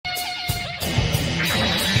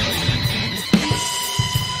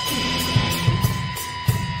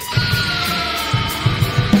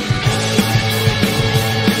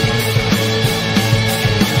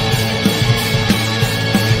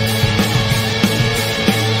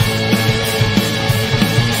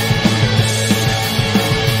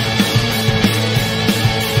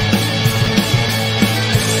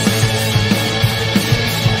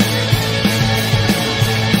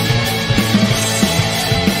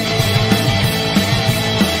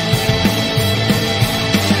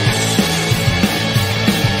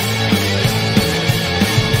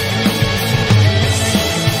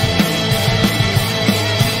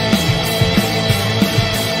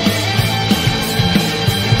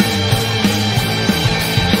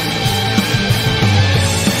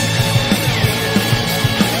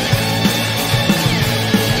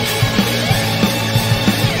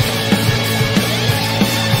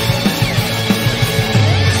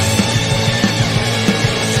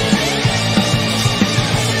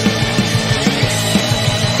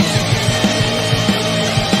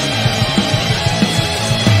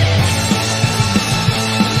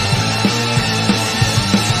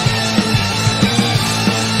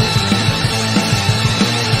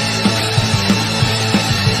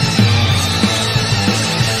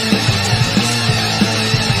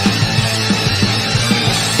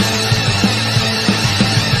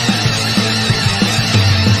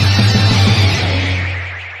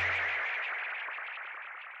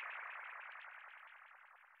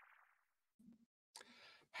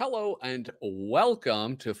Hello and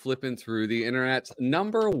welcome to Flippin' Through the Internet's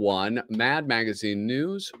 #1 Mad Magazine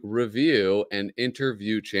news, review, and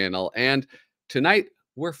interview channel. And tonight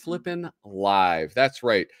we're flipping live. That's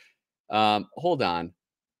right. Hold on.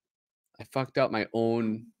 I fucked up my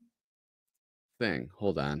own thing.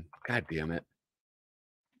 Hold on. God damn it.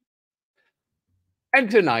 And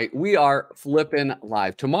tonight we are flipping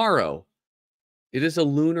live. Tomorrow, it is a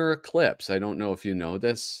lunar eclipse. I don't know if you know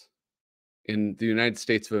this. In the United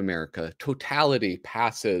States of America, totality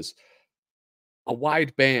passes a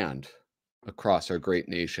wide band across our great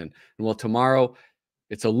nation. And well, tomorrow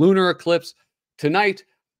it's a lunar eclipse. Tonight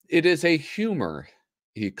it is a humor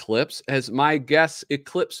eclipse, as my guests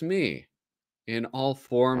eclipse me in all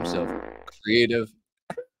forms of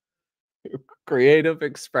creative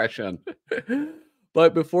expression.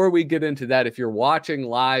 But before we get into that, if you're watching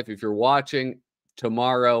live, if you're watching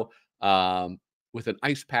tomorrow, with an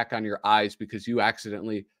ice pack on your eyes because you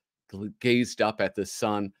accidentally gazed up at the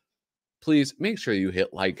sun, please make sure you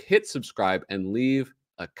hit like, hit subscribe, and leave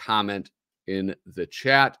a comment in the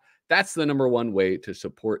chat. That's the #1 way to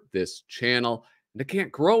support this channel. And it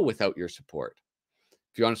can't grow without your support.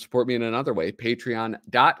 If you want to support me in another way,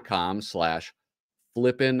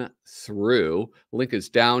 patreon.com/flippinthrough. Link is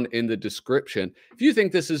down in the description. If you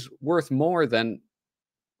think this is worth more than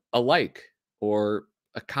a like or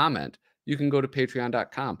a comment, you can go to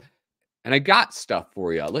patreon.com. And I got stuff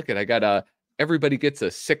for you. Look at, I got everybody gets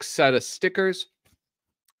a 6 set of stickers.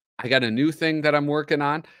 I got a new thing that I'm working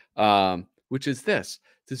on, which is this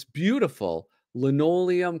beautiful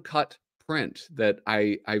linoleum cut print that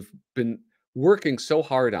I've been working so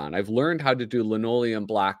hard on. I've learned how to do linoleum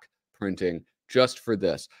black printing just for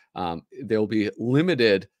this. They'll be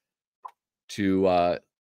limited to a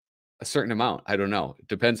certain amount. I don't know. It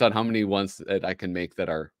depends on how many ones that I can make that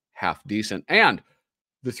are half decent. And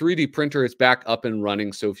the 3D printer is back up and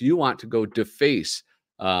running. So if you want to go deface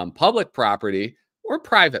public property or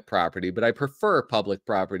private property, but I prefer public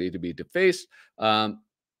property to be defaced,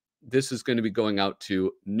 this is going to be going out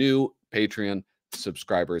to new Patreon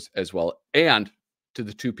subscribers as well, and to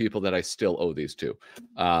the 2 people that I still owe these to.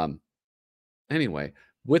 Anyway,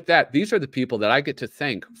 with that, these are the people that I get to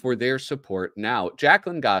thank for their support now: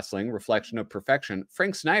 Jacqueline Gosling, Reflection of Perfection;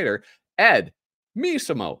 Frank Snyder; Ed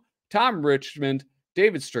Misimo; Tom Richmond;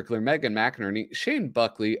 David Strickler; Megan McInerney; Shane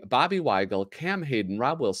Buckley; Bobby Weigel; Cam Hayden;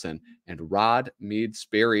 Rob Wilson; and Rod Mead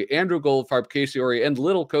Sperry; Andrew Goldfarb; Casey Ori; and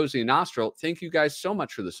Little Cozy Nostril. Thank you guys so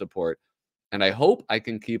much for the support, and I hope I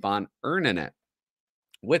can keep on earning it.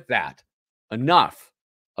 With that, enough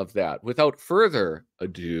of that. Without further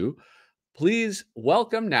ado, please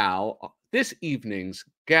welcome now this evening's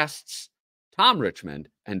guests, Tom Richmond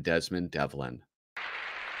and Desmond Devlin.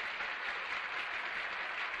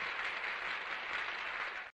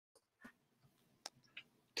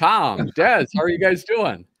 Tom, Des, how are you guys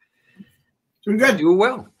doing? Doing good. Doing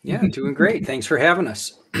well. Yeah, doing great. Thanks for having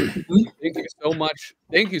us. Thank you so much.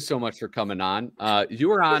 Thank you so much for coming on. You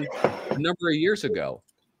were on a number of years ago,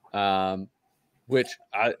 which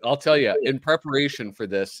I'll tell you, in preparation for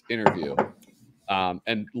this interview,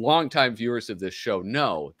 and longtime viewers of this show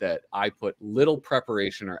know that I put little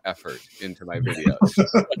preparation or effort into my videos.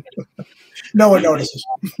 No one notices.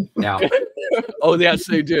 Yeah. Oh, yes,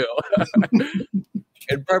 they do.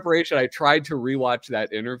 In preparation, I tried to rewatch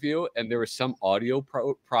that interview, and there was some audio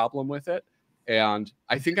problem with it. And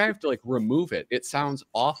I think I have to like remove it. It sounds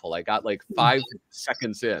awful. I got like 5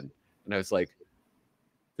 seconds in, and I was like,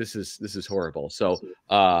 this is horrible. So,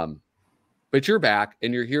 but you're back,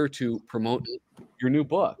 and you're here to promote your new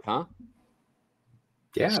book, huh?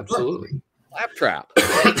 Yeah, absolutely. Claptrap.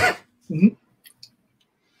 Mm-hmm.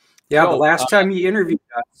 Yeah, the last time you interviewed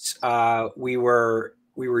us, we were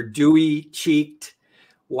dewy-cheeked,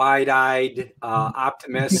 wide-eyed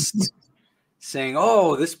optimists, saying,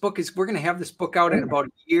 "Oh, this book we're going to have this book out in about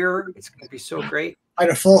a year. It's going to be so great." I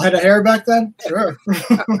had a full head of hair back then. Sure.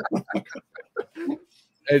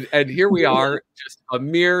 And here we are, just a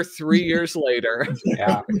mere 3 years later.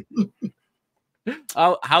 Yeah.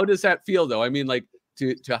 How does that feel, though? I mean, like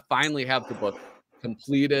to finally have the book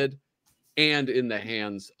completed and in the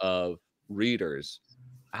hands of readers.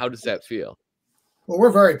 How does that feel? Well,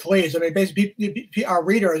 we're very pleased. I mean, basically, our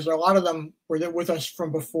readers, a lot of them were there with us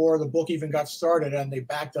from before the book even got started, and they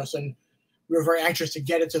backed us, and we were very anxious to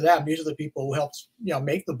get it to them. These are the people who helped,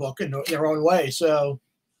 make the book in their own way. So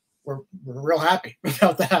we're real happy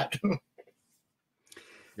about that.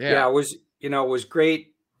 Yeah, it was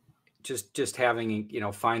great just having,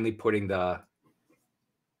 finally putting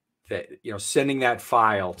sending that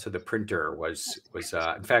file to the printer was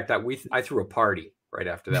in fact I threw a party right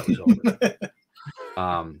after that was over.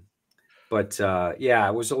 But yeah,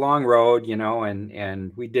 it was a long road, you know,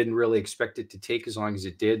 and we didn't really expect it to take as long as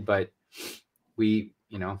it did, but we,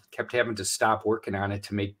 you know, kept having to stop working on it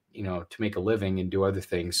to make, you know, to make a living and do other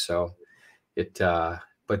things. So it,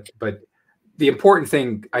 but the important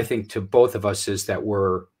thing, I think, to both of us is that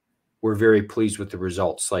we're very pleased with the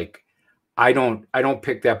results. Like, I don't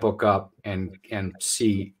pick that book up and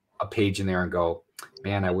see a page in there and go,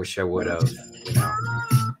 man, I wish I would have, you know,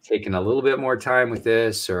 taken a little bit more time with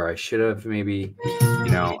this, or I should have maybe,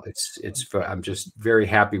 you know, I'm just very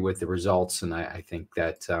happy with the results. And I think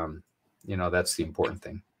that, you know, that's the important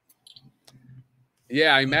thing.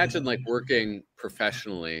 Yeah. I imagine like working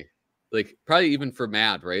professionally, like probably even for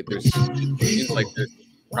Mad, right? It seems like there's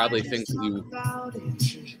probably things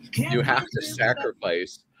that you have to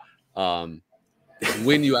sacrifice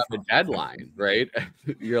when you have a deadline, right?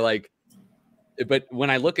 You're like, but when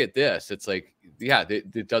I look at this, it's like, yeah,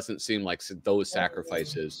 it doesn't seem like those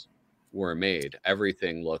sacrifices were made.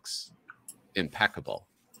 Everything looks impeccable.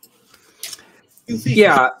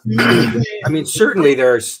 Yeah. I mean, certainly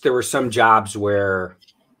there were some jobs where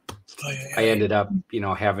I ended up, you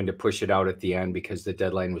know, having to push it out at the end because the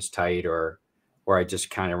deadline was tight, or I just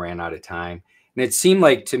kind of ran out of time. And it seemed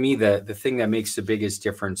like to me the thing that makes the biggest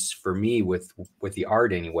difference for me with the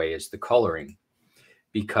art anyway is the coloring,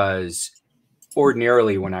 because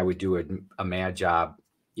ordinarily when I would do a Mad job,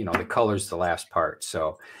 you know, the color's the last part.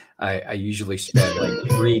 So I usually spend like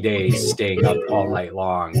 3 days staying up all night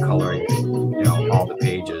long coloring, you know, all the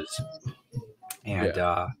pages. And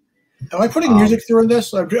am I putting music through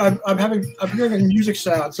this? I'm hearing a music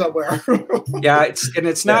sound somewhere. Yeah,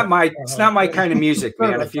 it's not my kind of music,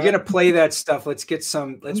 man. If you're gonna play that stuff, let's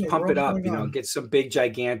pump it up, you know, get some big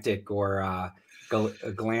gigantic or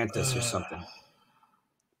Galantis or something.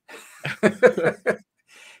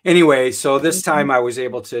 Anyway, so this time I was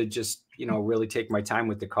able to just, you know, really take my time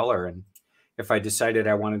with the color. And if I decided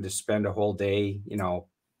I wanted to spend a whole day, you know,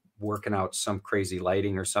 working out some crazy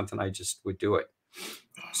lighting or something, I just would do it.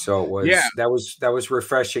 So it was, that was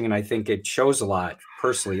refreshing. And I think it shows a lot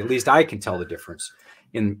personally, at least I can tell the difference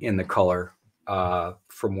in the color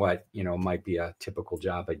from what, you know, might be a typical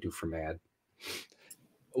job I do for Mad.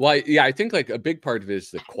 Well, yeah, I think like a big part of it is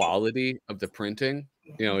the quality of the printing.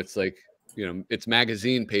 You know, it's like, you know, it's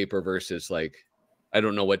magazine paper versus like, I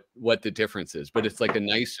don't know what the difference is, but it's like a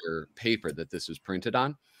nicer paper that this is printed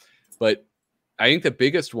on. But I think the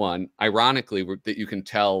biggest one, ironically, that you can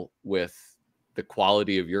tell with the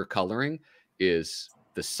quality of your coloring is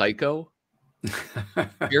the Psycho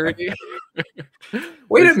purity.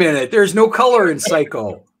 Wait a minute, there's no color in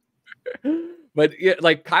Psycho. But yeah,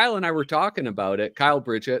 like Kyle and I were talking about it. Kyle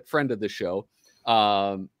Bridget, friend of the show,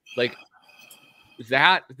 like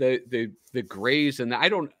that the grays, and I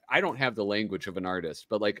don't have the language of an artist,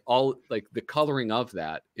 but like all like the coloring of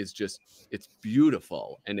that is just, it's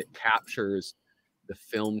beautiful, and it captures the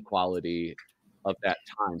film quality of that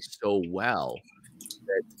time so well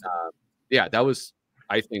that yeah, that was,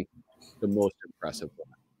 I think, the most impressive one.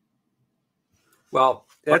 Well,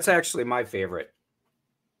 that's actually my favorite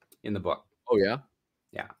in the book. Oh yeah?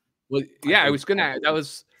 Yeah. Well, yeah, that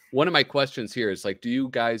was one of my questions here is like, do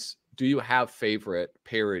you have favorite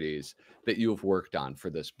parodies that you have worked on for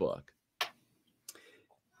this book?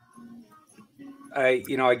 I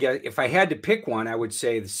guess if I had to pick one, I would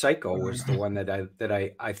say the Psycho was the one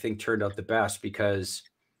that I think turned out the best, because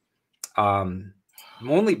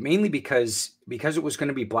mainly because it was going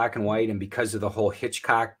to be black and white, and because of the whole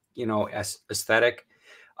Hitchcock, you know, aesthetic.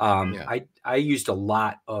 I used a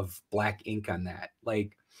lot of black ink on that.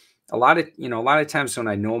 Like a lot of times when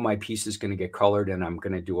I know my piece is going to get colored and I'm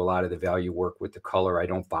going to do a lot of the value work with the color, I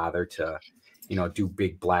don't bother to, you know, do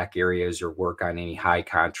big black areas or work on any high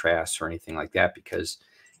contrast or anything like that, because,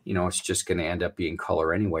 you know, it's just going to end up being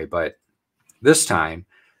color anyway. But this time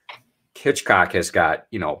Hitchcock has got,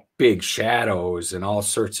 you know, big shadows and all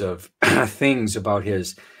sorts of things about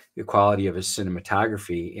the quality of his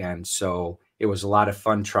cinematography. And so it was a lot of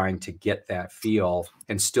fun trying to get that feel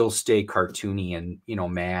and still stay cartoony and, you know,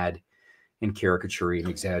 mad and caricature and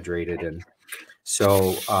exaggerated. And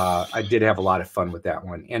so I did have a lot of fun with that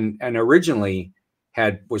one. And originally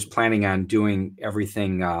was planning on doing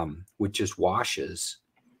everything with just washes.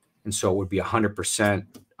 And so it would be 100%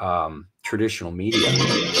 traditional media.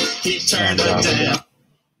 And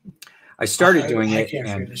I started doing it.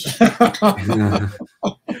 And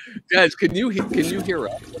guys, can you hear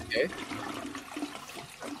us? Okay.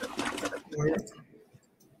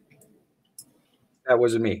 That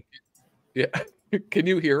wasn't me. Yeah. Can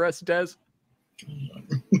you hear us, Des?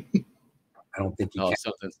 I don't think you can.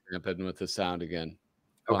 Something's happening with the sound again.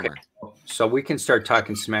 Okay. Bummer. So we can start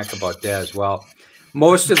talking smack about Des. Well,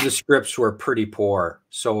 most of the scripts were pretty poor.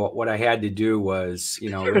 So what I had to do was, you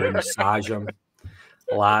know, really massage them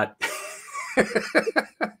a lot.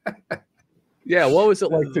 Yeah, what was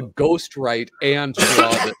it like to ghostwrite and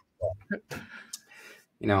draw it?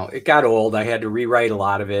 You know, it got old. I had to rewrite a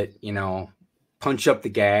lot of it, you know, punch up the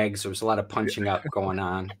gags. There was a lot of punching up going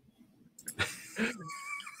on.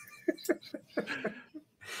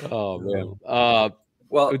 Oh, man.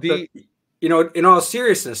 Well, you know, in all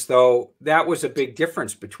seriousness, though, that was a big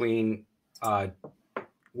difference between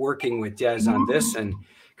working with Des on this and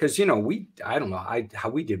because, you know, I don't know how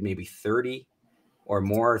we did maybe 30 or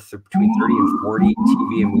more, between 30 and 40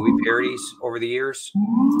 TV and movie parodies over the years.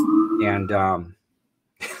 And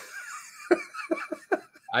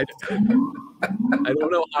I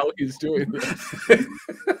don't know how he's doing this.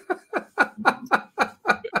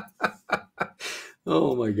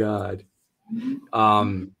 Oh my God.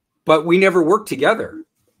 But we never worked together.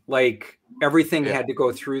 Like everything had to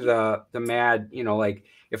go through the mad, you know, like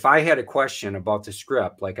if I had a question about the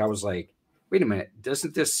script, like I was like, wait a minute,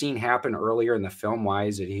 doesn't this scene happen earlier in the film? Why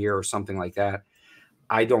is it here? Or something like that.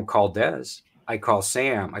 I don't call Des. I call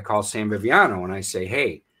Sam. I call Sam Viviano and I say,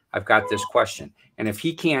 hey, I've got this question. And if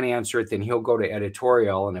he can't answer it, then he'll go to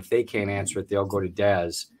editorial. And if they can't answer it, they'll go to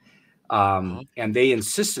Des. And they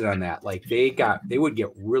insisted on that. Like they would get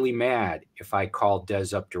really mad if I called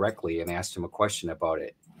Des up directly and asked him a question about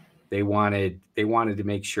it. They wanted to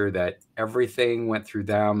make sure that everything went through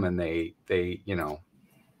them and they, you know,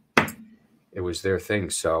 it was their thing.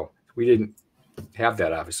 So we didn't have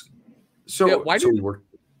that, obviously. So yeah, why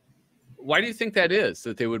do you think that is,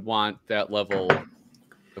 that they would want that level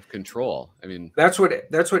of control? I mean, that's what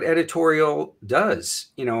editorial does,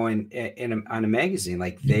 you know, on a magazine.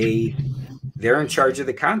 Like they're in charge of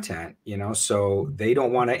the content, you know, so they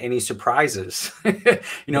don't want any surprises. You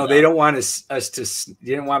know, they don't want they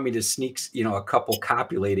didn't want me to sneak, you know, a couple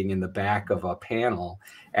copulating in the back of a panel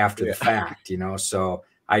after the fact, you know, so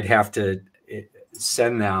I'd have to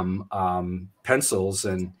send them pencils,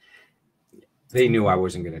 and they knew I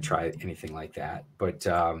wasn't going to try anything like that. But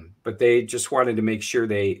they just wanted to make sure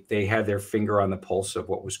they had their finger on the pulse of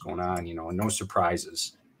what was going on, you know, and no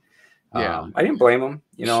surprises. Yeah. I didn't blame them.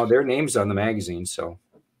 You know, their name's on the magazine. So,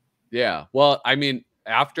 yeah. Well, I mean,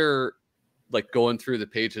 after like going through the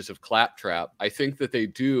pages of Claptrap, I think that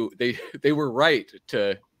they were right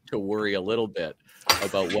to worry a little bit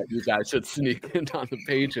about what you guys should sneak in on the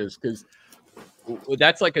pages, because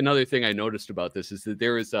that's like another thing I noticed about this is that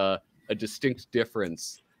there is a distinct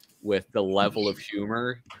difference with the level of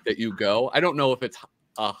humor that you go. I don't know if it's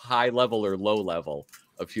a high level or low level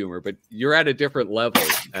of humor, but you're at a different level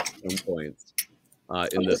at some points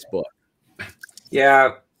in this book.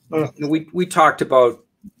 Yeah, we talked about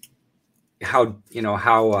how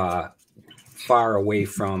far away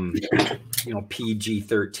from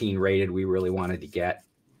PG-13 rated we really wanted to get.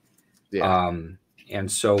 Yeah.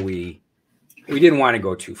 And so we didn't want to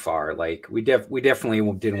go too far. Like we definitely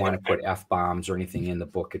didn't want to put F-bombs or anything in the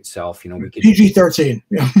book itself. You know, we could PG-13.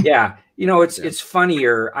 Yeah. You know, it's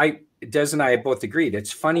funnier. Des and I both agreed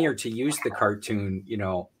it's funnier to use the cartoon, you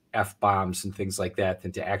know, F-bombs and things like that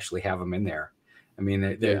than to actually have them in there. I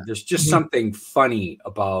mean, there's just something funny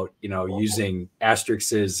about, you know, using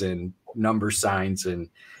asterisks and number signs and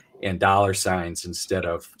dollar signs instead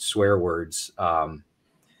of swear words.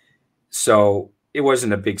 So it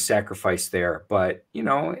wasn't a big sacrifice there, but, you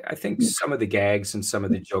know, I think some of the gags and some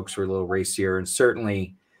of the jokes were a little racier, and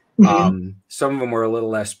certainly some of them were a little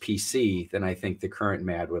less PC than I think the current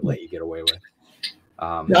Mad would let you get away with.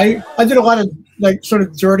 I did a lot of like sort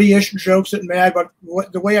of dirty-ish jokes at Mad, but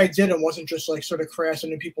the way I did them wasn't just like sort of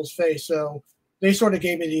crashing in people's face. So they sort of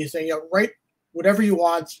gave me these things, you know, write whatever you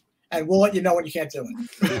want, and we'll let you know when you can't do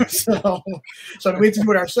it. so we had to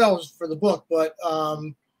do it ourselves for the book, but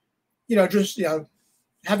you know, just, you know,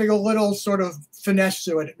 having a little sort of finesse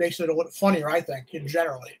to it, it makes it a little funnier, I think,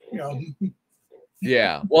 generally, you know.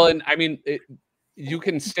 Yeah. Well, and I mean, you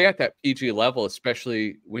can stay at that PG level,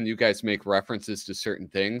 especially when you guys make references to certain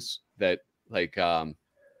things that, like,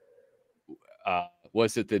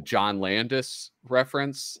 was it the John Landis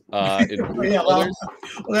reference? In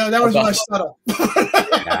that was my subtle.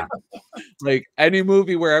 Yeah. Like any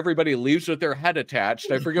movie where everybody leaves with their head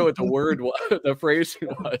attached. I forget what the phrase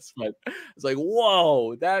was, but it's like,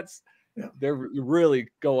 whoa, they're really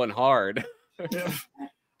going hard. Yeah.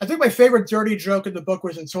 I think my favorite dirty joke in the book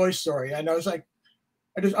was in Toy Story, and I was like,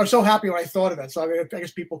 I was so happy when I thought of it. So I mean, I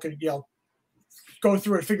guess people could, you know, go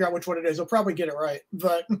through and figure out which one it is. They'll probably get it right,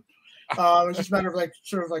 but it was just a matter of like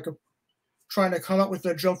sort of like trying to come up with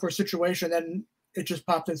a joke for a situation. And it just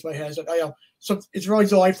popped into my head. So, so it's really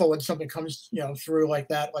delightful when something comes, through like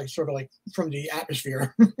that, like sort of like from the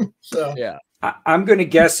atmosphere. So yeah, I'm going to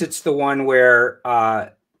guess it's the one where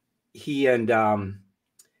he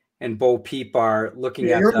and Bo Peep are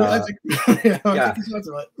looking at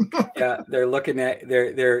they're looking at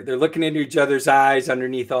they're looking into each other's eyes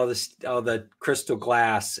underneath all the crystal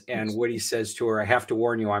glass, and Woody says to her, "I have to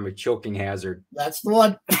warn you, I'm a choking hazard." That's the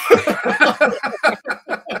one.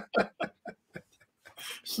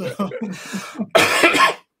 So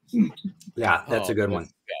yeah, that's a good one.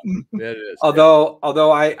 Yeah, it is.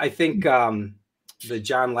 Although I think the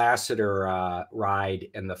John Lasseter ride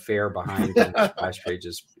and the fair behind the splash page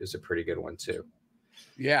is a pretty good one too.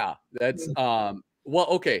 Yeah, that's well,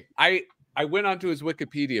 okay. I went onto his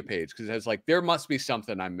Wikipedia page because I was like, there must be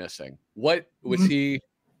something I'm missing. What was he?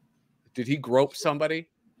 Did he grope somebody?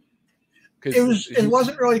 It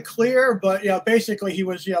wasn't really clear, but basically he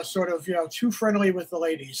was sort of too friendly with the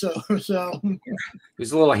lady. So he was a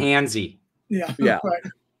little handsy. Yeah. Right.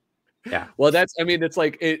 Yeah. Well, it's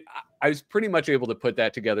like it. I was pretty much able to put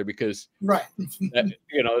that together because, right.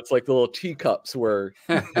 It's like the little teacups were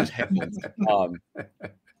his hands.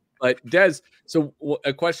 But Des, so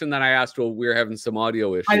a question that I asked while we were having some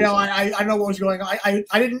audio issues. I know. I know what was going on. I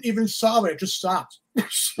didn't even solve it. It just stopped.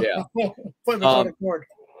 Yeah. Put it on the cord.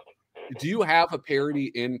 Do you have a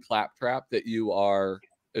parody in Claptrap that you are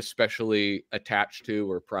especially attached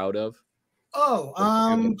to or proud of? Oh,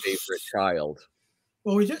 favorite child.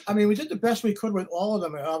 Well, we did the best we could with all of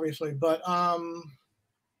them, obviously, but one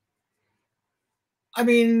of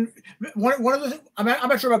the I'm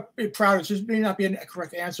not sure about being proud. It just may not be a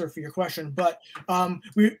correct answer for your question, but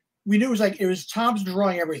we knew it was Tom's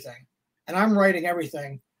drawing everything, and I'm writing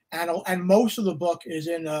everything, and most of the book is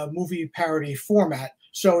in a movie parody format.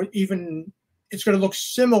 So even it's going to look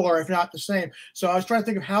similar, if not the same. So I was trying to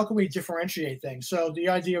think of how can we differentiate things. So the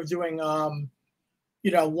idea of doing,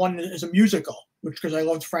 one is a musical, because I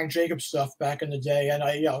loved Frank Jacobs stuff back in the day, and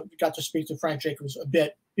I got to speak to Frank Jacobs a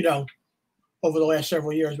bit, over the last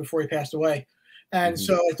several years before he passed away, and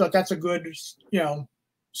so I thought that's a good,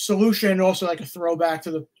 solution. Also, like a throwback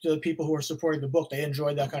to the people who are supporting the book. They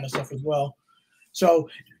enjoyed that kind of stuff as well. So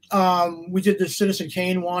we did the Citizen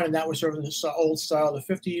Kane one, and that was sort of this old style, the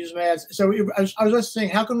 50s, man. So I was just saying,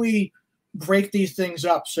 how can we break these things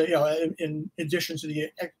up? So, in addition to the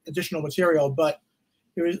additional material, but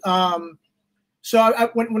it was, so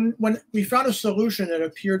when we found a solution that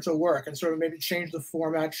appeared to work and sort of maybe change the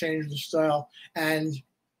format, change the style, and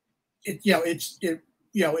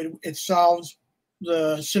it solved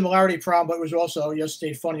the similarity problem, but it was also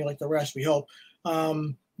stayed funny like the rest, we hope.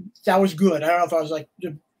 That was good. I don't know if I was like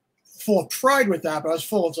full of pride with that, but I was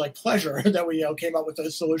full of like pleasure that we came up with a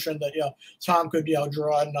solution that Tom could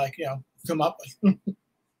draw and come up with.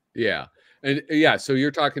 Yeah, and so you're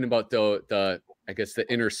talking about the I guess the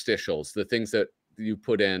interstitials, the things that you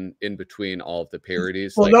put in between all of the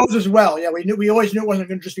parodies. Well, those as well. Yeah, we always knew it wasn't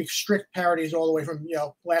going to just be strict parodies all the way from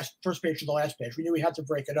first page to the last page. We knew we had to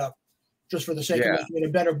break it up just for the sake of making it a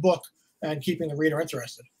better book and keeping the reader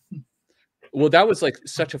interested. Well, that was like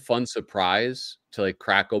such a fun surprise to like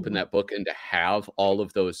crack open that book and to have all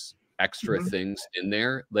of those extra things in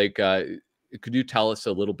there. Like, could you tell us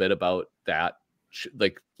a little bit about that,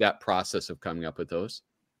 like that process of coming up with those?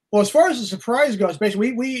 Well, as far as the surprise goes,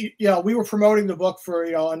 basically, we were promoting the book for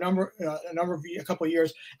a couple of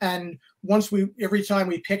years, and every time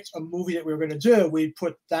we picked a movie that we were going to do, we'd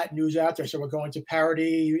put that news out there. So we're going to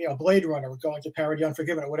parody, Blade Runner, we're going to parody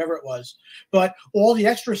Unforgiven, or whatever it was. But all the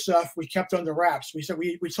extra stuff we kept under wraps. We said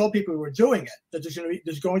we told people we were doing it, that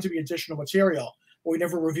there's going to be additional material, but we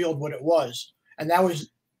never revealed what it was, and that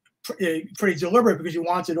was pretty deliberate because we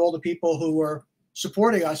wanted all the people who were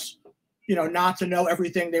supporting us, not to know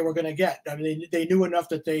everything they were going to get. I mean, they knew enough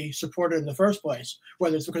that they supported in the first place,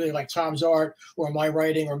 whether it's because they like Tom's art or my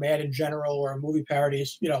writing or Mad in general or movie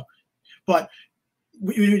parodies, But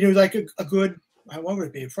it was like a good, what would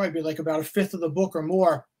it be? It'd probably be like about a fifth of the book or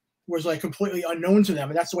more was like completely unknown to them,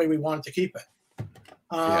 and that's the way we wanted to keep it.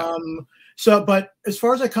 So, but as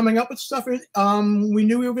far as like coming up with stuff, we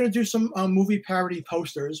knew we were going to do some movie parody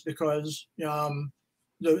posters because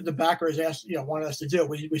the backers wanted us to do.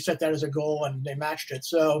 We set that as a goal, and they matched it.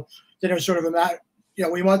 So then it was sort of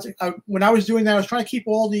we wanted to, when I was doing that, I was trying to keep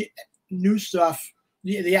all the new stuff,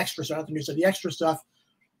 the extra stuff, not the new stuff, the extra stuff,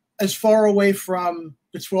 as far away from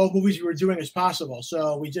the 12 movies we were doing as possible.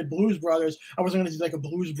 So we did Blues Brothers. I wasn't going to do like a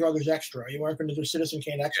Blues Brothers extra. You weren't going to do Citizen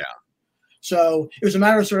Kane extra. Yeah. So it was a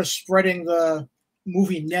matter of sort of spreading the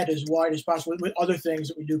movie net as wide as possible with other things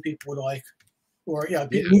that we knew people would like. Or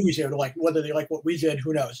movies here to like, whether they like what we did,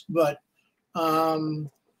 who knows? But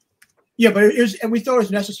Yeah, but it was, and we thought it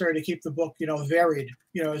was necessary to keep the book, varied,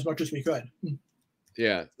 as much as we could.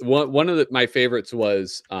 Yeah, one of my favorites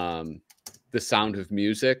was The Sound of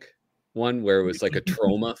Music one, where it was like a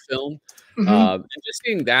trauma film. And just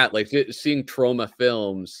seeing that, like seeing trauma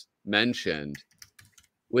films mentioned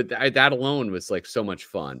with that alone was like so much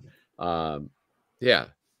fun. Yeah,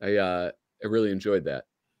 I really enjoyed that.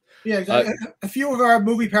 Yeah, a few of our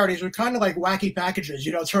movie parodies were kind of like wacky packages,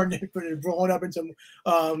 turned blown up into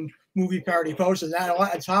movie parody posts, and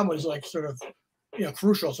that Tom was like sort of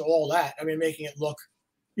crucial to all that. I mean, making it look,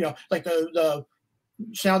 like the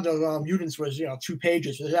Sound of Mutants was 2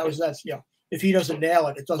 pages. That's if he doesn't nail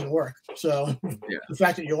it, it doesn't work. So the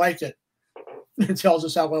fact that you liked it, it tells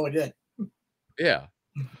us how well it did. Yeah.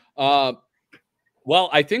 Well,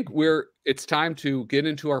 I think it's time to get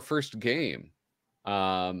into our first game.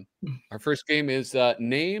 Our first game is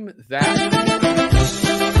Name That.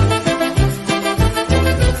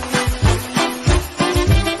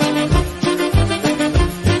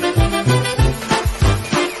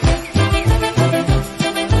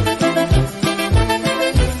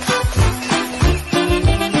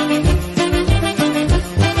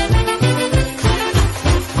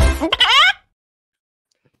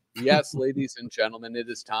 Yes, ladies and gentlemen, it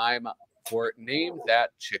is time for Name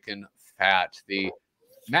That Chicken Fat, the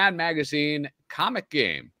Mad Magazine comic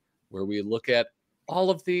game, where we look at all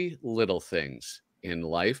of the little things in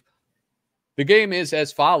life. The game is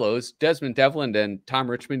as follows. Desmond, Devlin, and Tom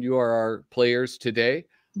Richmond, you are our players today.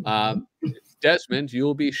 Desmond, you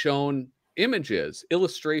will be shown images,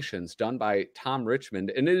 illustrations done by Tom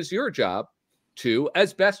Richmond, and it is your job to,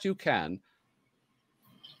 as best you can,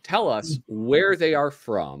 tell us where they are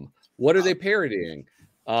from. What are they parodying?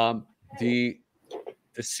 The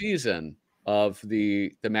season of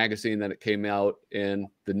the magazine that it came out in,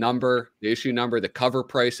 the issue number, the cover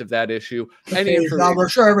price of that issue, any information.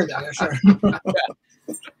 Sure, everything. Sure. Yeah.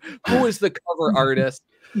 Who is the cover artist?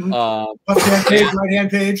 Left-hand page, right-hand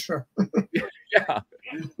page. Sure. Yeah.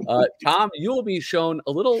 Tom, you will be shown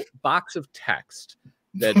a little box of text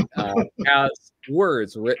that has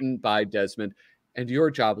words written by Desmond. And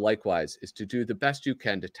your job, likewise, is to do the best you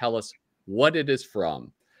can to tell us what it is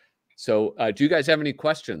from. So do you guys have any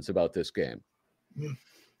questions about this game?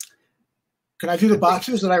 Can I do the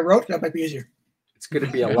boxes that I wrote? That might be easier. It's going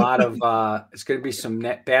to be a lot of, it's going to be some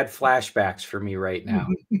bad flashbacks for me right now.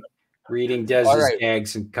 Reading Dez's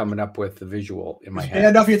gags and coming up with the visual in my head. Yeah,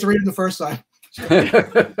 enough you have to read it the first time.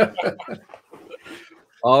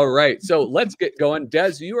 All right. So let's get going.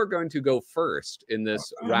 Des, you are going to go first in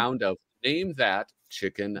this round of Name That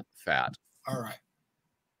Chicken Fat. All right.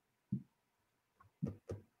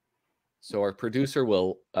 So our producer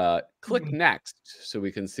will click next so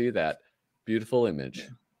we can see that beautiful image.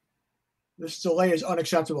 This delay is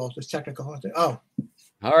unacceptable. This technical. Oh.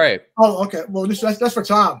 All right. Oh, okay. Well, that's for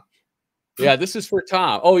Tom. Yeah, this is for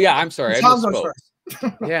Tom. Oh, yeah. I'm sorry. Tom goes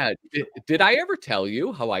first. Yeah. Did I ever tell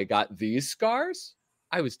you how I got these scars?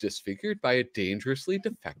 I was disfigured by a dangerously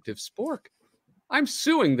defective spork. I'm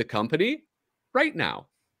suing the company right now.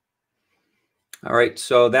 All right.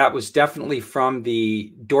 So that was definitely from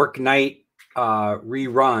the Dork Knight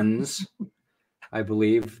reruns, I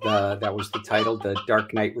believe. That was the title, The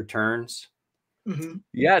Dark Knight Returns.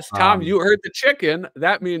 Yes, Tom, you heard the chicken.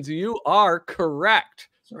 That means you are correct.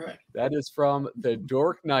 That's right. That is from the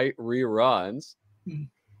Dork Knight reruns.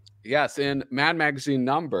 Yes, in Mad Magazine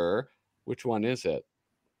number, which one is it?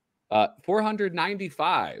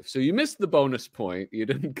 495. So you missed the bonus point. You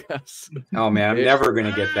didn't guess. Oh man, I'm never going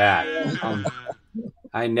to get that.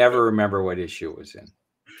 I never remember what issue it was in.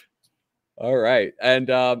 All right, and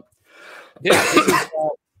yeah, this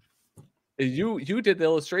is, you did the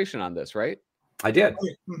illustration on this, right? I did.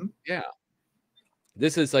 Yeah,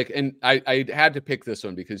 this is like, and I had to pick this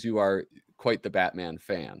one because you are quite the Batman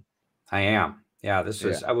fan. I am. Yeah, this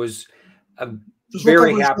was. I was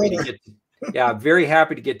very happy to get. Yeah, very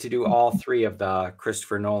happy to get to do all 3 of the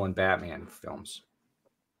Christopher Nolan Batman films.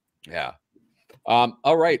 Yeah.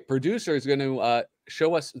 All right. Producer is going to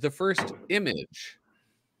show us the first image.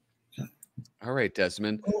 All right,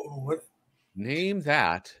 Desmond. Name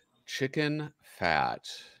that chicken fat.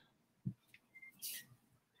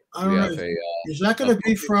 I don't know. Is that going to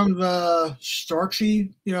be from the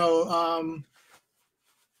starchy, the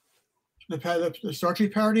starchy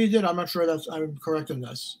parody you did? I'm not sure I'm correct in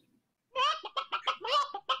this.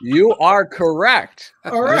 You are correct.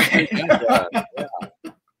 All right. Yeah.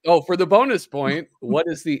 Oh, for the bonus point, what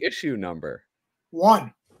is the issue number?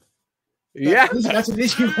 1. Yeah, that's an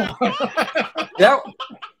easy one. Yeah,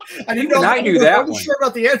 I didn't know. I knew that. I wasn't sure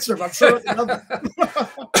about the answer, but I'm sure about the number.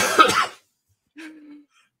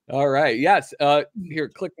 All right. Yes. Here,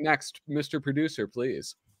 click next, Mr. Producer,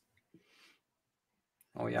 please.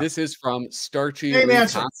 Oh yeah. This is from Starchy Same Lee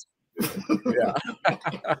answer. Yeah.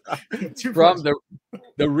 From the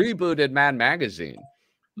rebooted Mad Magazine.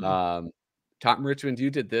 Tom Richmond, you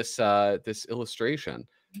did this this illustration.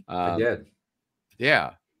 I did.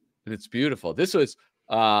 Yeah, and it's beautiful. This was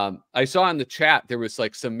I saw in the chat there was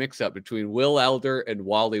like some mix-up between Will Elder and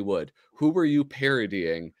Wally Wood. Who were you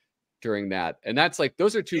parodying during that? And that's like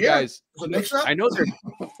those are two guys. I know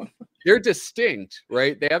they're distinct,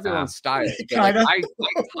 right? They have their own style. Like, I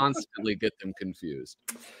constantly get them confused.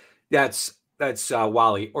 That's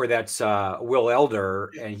Wally, or that's Will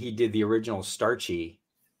Elder, and he did the original Starchy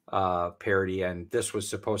parody, and this was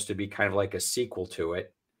supposed to be kind of like a sequel to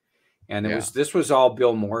it. And this was all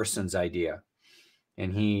Bill Morrison's idea.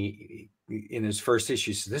 And he, in his first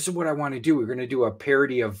issue, said, "This is what I want to do. We're going to do a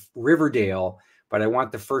parody of Riverdale, but I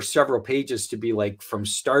want the first several pages to be like from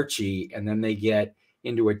Starchy, and then they get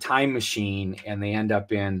into a time machine and they end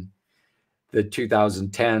up in the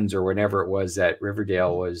 2010s or whenever it was that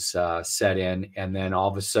Riverdale was set in, and then all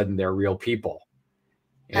of a sudden they're real people."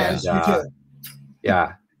 And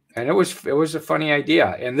yeah, and it was a funny idea,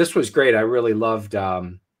 and this was great. I really loved,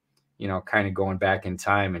 you know, kind of going back in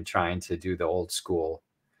time and trying to do the old school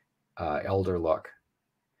Elder look,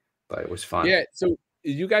 but it was fun. Yeah. So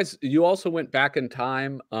you also went back in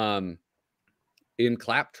time in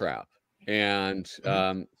Claptrap. And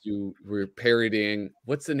you were parodying,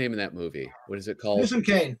 what's the name of that movie? What is it called? Citizen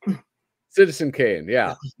Kane. Citizen Kane,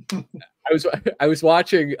 yeah. I was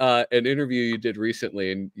watching an interview you did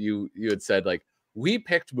recently, and you had said, like, we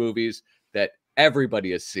picked movies that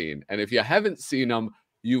everybody has seen, and if you haven't seen them,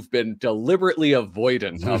 you've been deliberately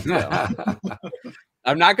avoidant of them.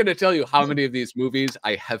 I'm not going to tell you how many of these movies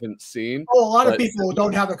I haven't seen. Oh, a lot of people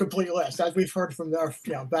don't have a complete list, as we've heard from their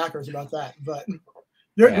backers about that, but.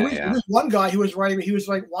 There was one guy who was writing. He was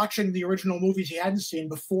like watching the original movies he hadn't seen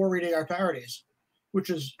before reading our parodies, which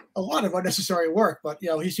is a lot of unnecessary work. But you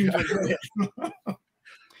know, he seemed to enjoy it.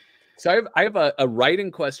 So I have a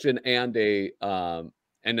writing question and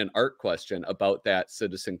an art question about that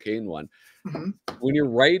Citizen Kane one. When you're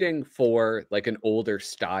writing for like an older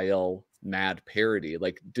style Mad parody,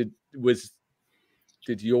 like did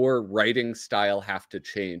your writing style have to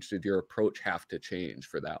change? Did your approach have to change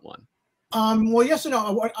for that one? Well, yes and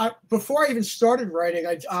no. Before I even started writing,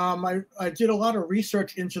 I did a lot of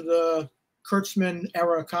research into the Kurtzman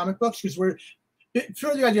era comic books, because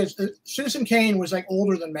the idea is Citizen Kane was like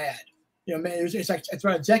older than Mad. You know, it's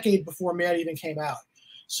about a decade before Mad even came out.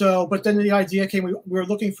 So, but then the idea came, we were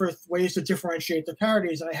looking for ways to differentiate the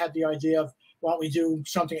parodies, and I had the idea of, why don't we do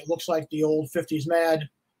something that looks like the old 50s Mad,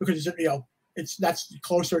 because that's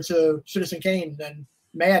closer to Citizen Kane than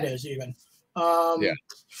Mad is even.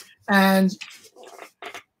 And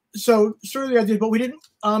so sort of the idea, but we didn't,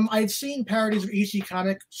 I had seen parodies of EC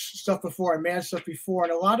comic stuff before and Mad stuff before,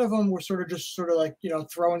 and a lot of them were sort of like,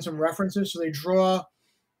 throwing some references. So they draw,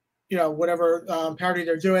 whatever parody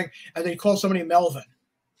they're doing, and they call somebody Melvin.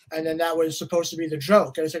 And then that was supposed to be the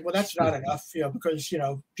joke. And I said, well, that's not enough, because,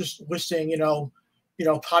 just listing,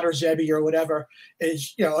 Potter Zebby or whatever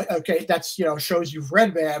is, okay, that's, shows you've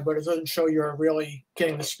read Mad, but it doesn't show you're really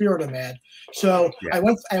getting the spirit of Mad. So I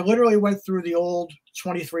literally went through the old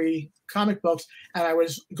 23 comic books, and I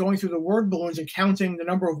was going through the word balloons and counting the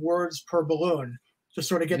number of words per balloon to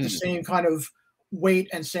sort of get the same kind of weight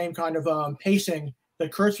and same kind of pacing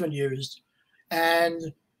that Kurtzman used. And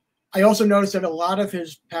I also noticed that a lot of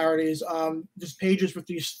his parodies, just pages with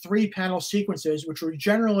these 3-panel sequences, which were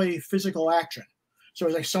generally physical action. So it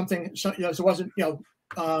was like so it wasn't,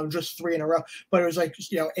 just 3 in a row, but it was like,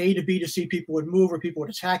 A to B to C, people would move, or people would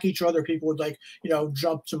attack each other. People would like,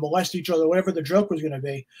 jump to molest each other, whatever the joke was going to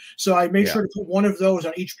be. So I made sure to put one of those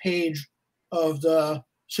on each page of the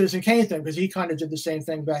Citizen Kane thing, because he kind of did the same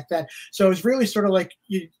thing back then. So it was really sort of like,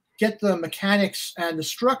 you get the mechanics and the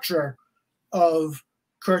structure of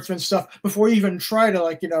Kurtzman stuff before you even try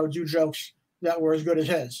to do jokes that were as good as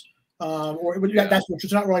his. That's which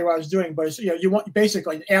is not really what I was doing, but it's, you want,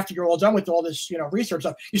 basically, after you're all done with all this research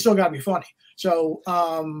stuff, you still got to be funny. So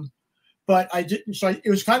but I didn't. So it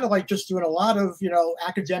was kind of like just doing a lot of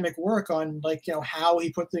academic work on how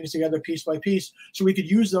he put things together piece by piece, so we could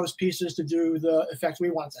use those pieces to do the effect we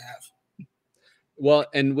wanted to have. Well,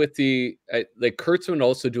 and with the like Kurtzman would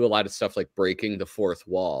also do a lot of stuff like breaking the fourth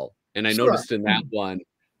wall, and I noticed in that one,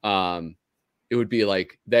 it would be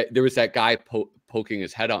like that there was that guy poking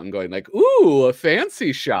his head out and going like, "Ooh, a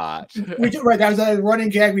fancy shot." We did, right. That was a running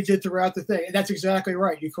gag we did throughout the thing, and that's exactly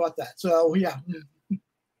right. You caught that. So yeah.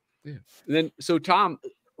 And then, so Tom,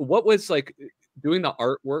 what was like doing the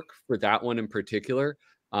artwork for that one in particular?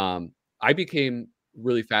 I became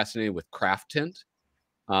really fascinated with craft tint.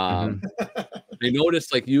 Mhm. I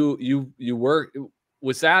noticed like you were,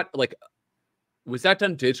 was that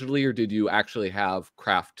done digitally, or did you actually have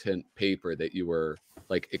craft tint paper that you were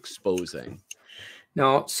like exposing?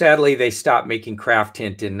 No, sadly, they stopped making craft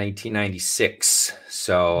tint in 1996.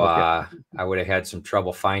 So Okay. I would have had some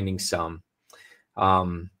trouble finding some.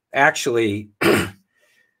 Actually,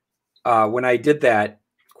 when I did that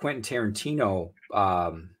Quentin Tarantino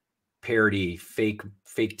parody, fake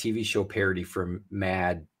TV show parody for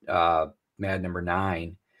Mad Number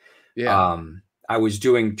 9, Yeah. I was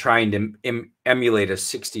trying to emulate a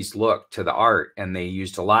 60s look to the art, and they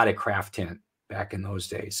used a lot of craft tint back in those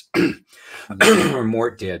days. Or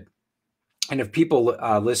Mort did. And if people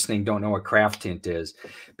listening don't know what craft tint is,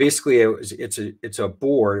 basically it's a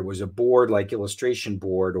board. It was a board like illustration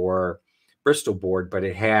board or Bristol board, but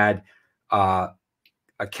it had a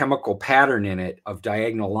chemical pattern in it of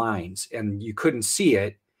diagonal lines, and you couldn't see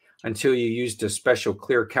it until you used a special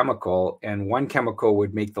clear chemical, and one chemical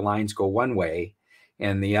would make the lines go one way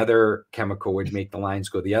and the other chemical would make the lines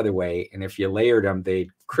go the other way. And if you layered them, they'd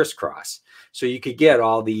crisscross. So you could get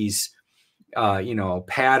all these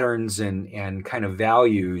patterns and kind of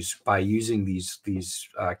values by using these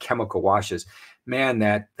chemical washes. Man,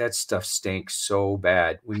 that stuff stinks so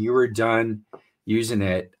bad. When you were done using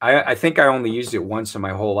it, I think I only used it once in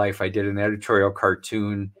my whole life. I did an editorial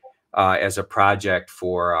cartoon as a project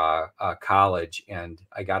for college, and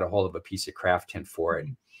I got a hold of a piece of craft tint for it.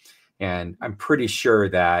 And I'm pretty sure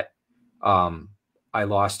that I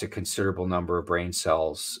lost a considerable number of brain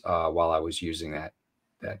cells while I was using that.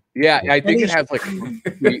 Yeah, I think it has like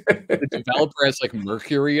the developer has like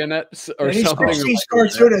mercury in it or something. These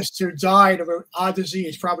cartoonists who died of an odd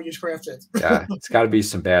disease probably use craft tint. Yeah, it's got to be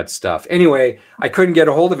some bad stuff. Anyway, I couldn't get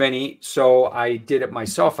a hold of any, so I did it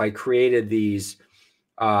myself. I created these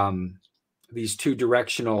two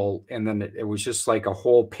directional, and then it was just like a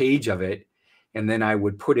whole page of it. And then I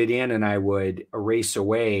would put it in, and I would erase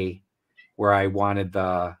away where I wanted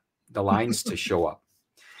the lines to show up.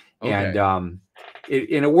 Okay. And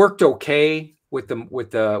it worked okay with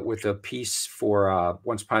the piece for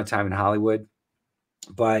Once Upon a Time in Hollywood,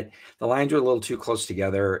 but the lines were a little too close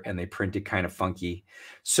together and they printed kind of funky.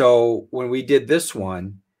 So when we did this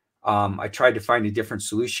one, I tried to find a different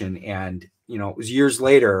solution, and it was years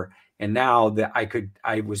later, and now that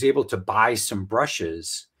I was able to buy some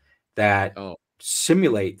brushes that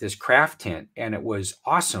simulate this craft tint, and it was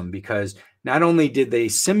awesome because not only did they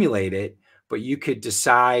simulate it, but you could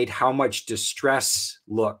decide how much distress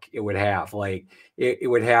look it would have. Like it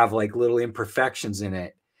would have like little imperfections in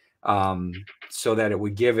it, so that it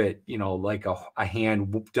would give it, like a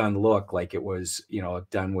hand done look, like it was,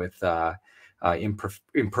 done with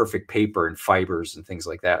imperfect paper and fibers and things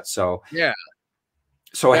like that. So yeah.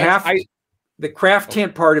 So the craft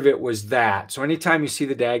tint part of it was that. So anytime you see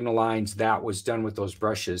the diagonal lines, that was done with those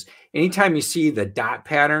brushes. Anytime you see the dot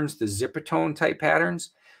patterns, the zipatone type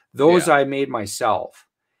patterns, those I made myself.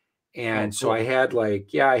 And so I had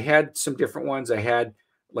I had some different ones. I had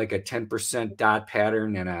like a 10% dot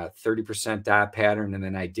pattern and a 30% dot pattern. And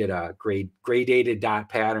then I did a gradated dot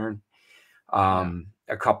pattern,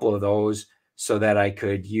 a couple of those, so that I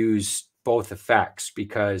could use both effects.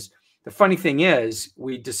 Because the funny thing is,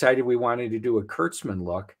 we decided we wanted to do a Kurtzman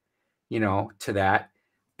look, to that,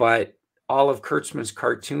 but all of Kurtzman's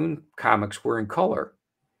cartoon comics were in color,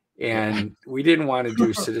 and we didn't want to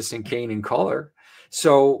do Citizen Kane in color.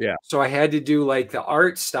 So I had to do like the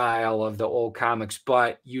art style of the old comics,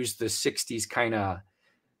 but use the 60s kind of,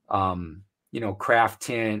 craft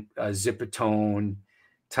tint, zipatone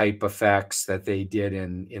type effects that they did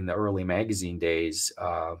in the early magazine days.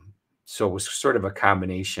 So it was sort of a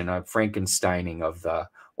combination of Frankensteining of the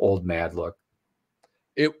old Mad look.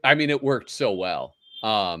 It worked so well.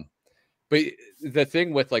 But the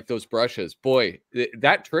thing with like those brushes, boy,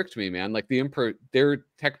 that tricked me, man. Like their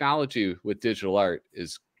technology with digital art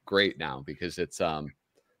is great now, because it's I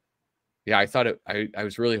thought I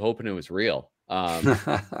was really hoping it was real.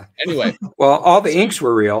 Anyway, well, all the inks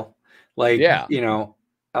were real. Like,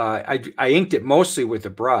 I inked it mostly with a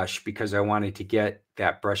brush because I wanted to get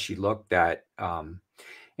that brushy look that,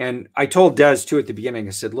 and I told Des too at the beginning,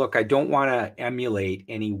 I said, look, I don't want to emulate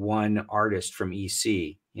any one artist from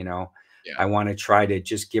EC, I want to try to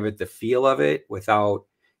just give it the feel of it without,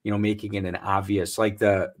 making it an obvious, like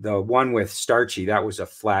the one with Starchy, that was a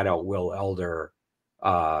flat out Will Elder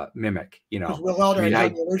mimic, Will Elder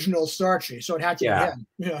had the original Starchy, so it had to be him.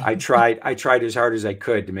 Yeah. I tried as hard as I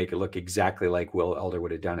could to make it look exactly like Will Elder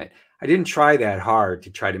would have done it. I didn't try that hard to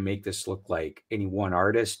try to make this look like any one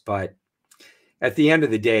artist, but at the end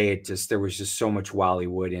of the day, there was just so much Wally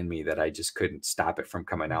Wood in me that I just couldn't stop it from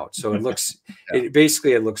coming out. So it looks,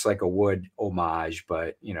 it looks like a Wood homage,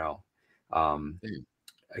 but you know,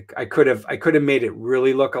 I could have made it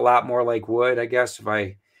really look a lot more like Wood, I guess, if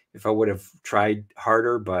I would have tried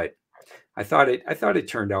harder, but I thought it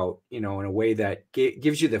turned out, you know, in a way that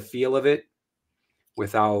gives you the feel of it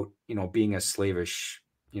without, you know, being a slavish,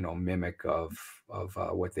 you know, mimic of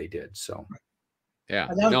what they did. So, yeah.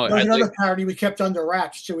 And that was another parody we kept under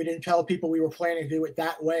wraps, so we didn't tell people we were planning to do it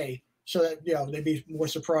that way, so that, you know, they'd be more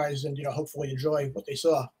surprised and, you know, hopefully enjoy what they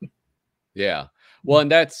saw. Yeah. Well, and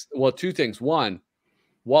that's, well, two things. One,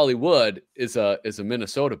 Wally Wood is a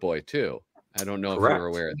Minnesota boy too. I don't know if you were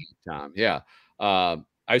aware of that, Tom. Yeah.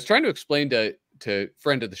 I was trying to explain to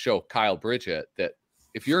friend of the show, Kyle Bridget, that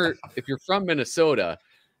if you're from Minnesota,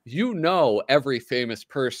 you know every famous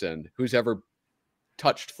person who's ever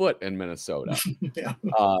touched foot in Minnesota. Yeah.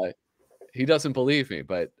 He doesn't believe me,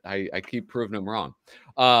 but I keep proving him wrong.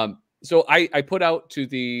 So I put out to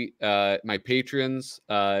the my patrons,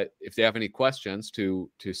 if they have any questions, to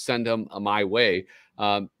send them my way.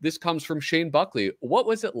 This comes from Shane Buckley. What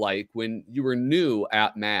was it like when you were new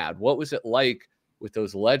at MAD? What was it like with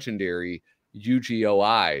those legendary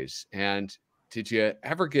UGOIs? And did you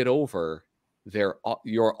ever get over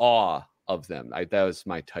your awe of them? That was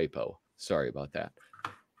my typo. Sorry about that.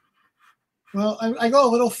 Well, I go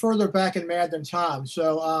a little further back in MAD than Tom.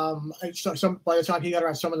 So, by the time he got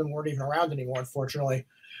around, some of them weren't even around anymore, unfortunately.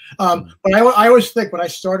 But I always think when I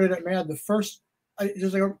started at MAD, the first, I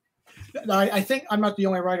think I'm not the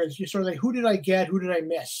only writer. You sort of like, who did I get? Who did I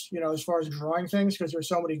miss? You know, as far as drawing things, because there's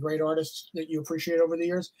so many great artists that you appreciate over the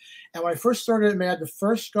years. And when I first started at MAD, the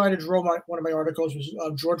first guy to draw one of my articles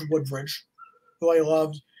was George Woodbridge, who I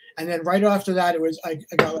loved. And then right after that, it was I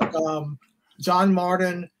got like Don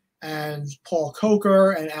Martin and Paul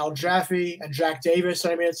Coker and Al Jaffee and Jack Davis.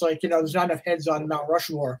 I mean, it's like, you know, there's not enough heads on Mount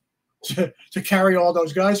Rushmore to carry all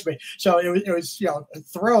those guys for me. So it was, you know, a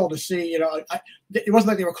thrill to see, you know, it wasn't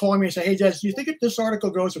like they were calling me and say, hey, Des, do you think if this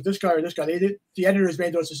article goes with this guy or this guy? The editors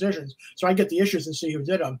made those decisions. So I get the issues and see who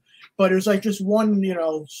did them. But it was like just one, you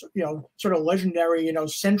know, sort of legendary, you know,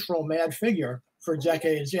 central MAD figure for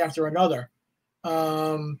decades after another.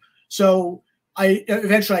 So I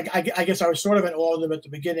eventually, I guess I was sort of in awe of them at the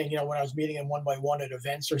beginning, you know, when I was meeting them one by one at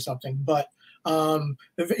events or something. But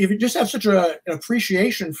if you just have such an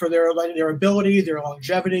appreciation for their ability, their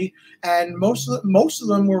longevity, and most of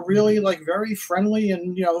them were really like very friendly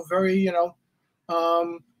and, you know, very, you know,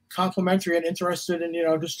 complimentary and interested in, you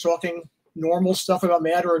know, just talking normal stuff about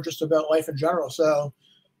MAD or just about life in general. So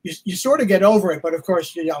you sort of get over it, but of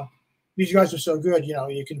course, you know, these guys are so good, you know,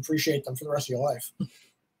 you can appreciate them for the rest of your life.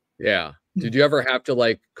 Yeah. Did you ever have to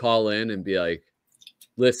like call in and be like,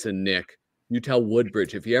 listen, Nick, you tell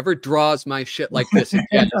Woodbridge, if he ever draws my shit like this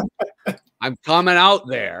again, I'm coming out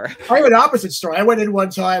there. I have an opposite story. I went in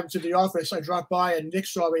one time to the office. I dropped by and Nick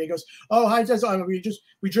saw me. He goes, oh, hi, Des.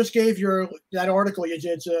 We just gave that article you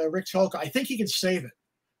did to Rick Tolka. I think he can save it.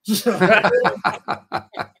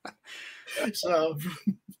 So.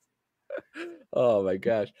 Oh my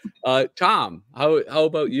gosh. Tom, how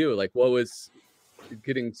about you? Like, what was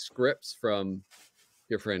getting scripts from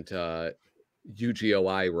different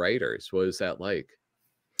UGOI writers? What was that like?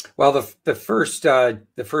 Well, the first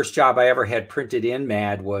job I ever had printed in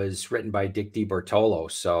MAD was written by Dick DiBartolo.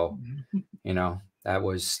 So, you know, that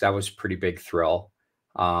was pretty big thrill.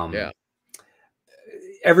 Yeah.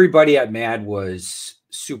 Everybody at MAD was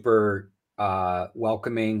super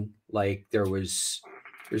welcoming. Like there's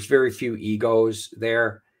very few egos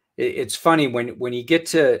there. It's funny when you get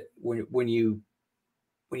to when you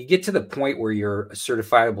get to the point where you're a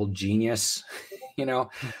certifiable genius, you know,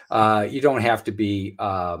 you don't have to be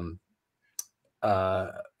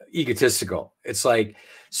egotistical. It's like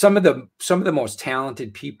some of the most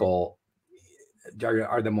talented people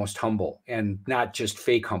are the most humble, and not just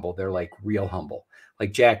fake humble. They're like real humble.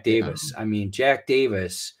 Like Jack Davis. I mean, Jack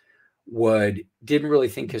Davis didn't really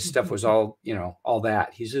think his stuff was all, you know, all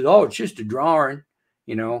that. He said, oh, it's just a drawing,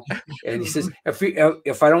 you know. And he says,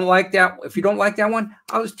 if I don't like that, if you don't like that one,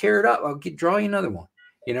 I'll just tear it up. I'll draw you another one,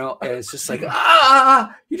 you know. And it's just like,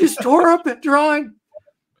 you just tore up that drawing.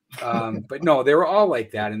 But no, they were all like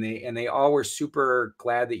that, and they all were super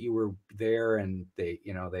glad that you were there, and they,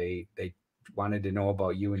 you know, they wanted to know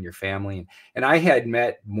about you and your family. And I had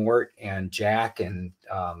met Mort and Jack and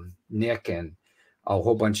Nick and a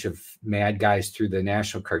whole bunch of MAD guys through the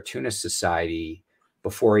National Cartoonist Society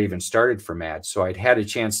before I even started for MAD. So I'd had a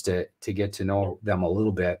chance to get to know them a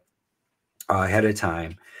little bit ahead of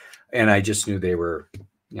time. And I just knew they were,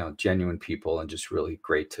 you know, genuine people and just really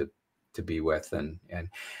great to be with. And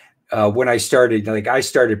when I started, like I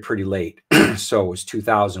started pretty late. So it was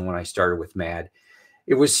 2000 when I started with Mad.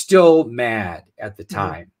 It was still Mad at the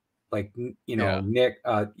time. Like, you know, Nick,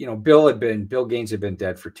 you know, Bill Gaines had been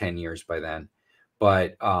dead for 10 years by then,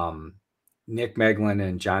 but Nick Meglin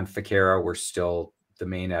and John Ficara were still the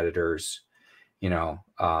main editors. You know,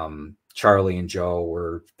 Charlie and Joe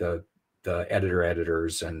were the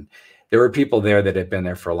editors, and there were people there that had been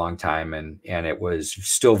there for a long time, and it was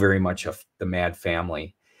still very much of the Mad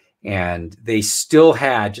family. And they still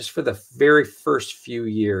had, just for the very first few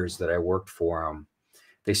years that I worked for them,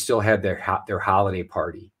 they still had their holiday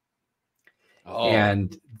party. Oh.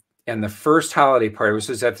 And the first holiday party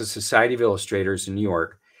was at the Society of Illustrators in New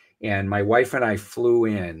York. And my wife and I flew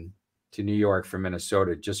in to New York from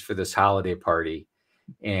Minnesota just for this holiday party.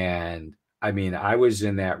 And I mean, I was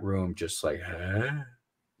in that room just like, huh?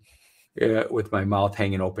 Yeah, with my mouth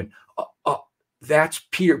hanging open. Oh, that's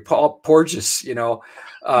Peter Paul Porges, you know,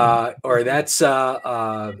 or that's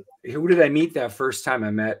who did I meet that first time?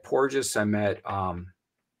 I met Porges. I met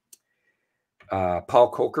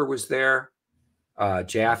Paul Coker was there.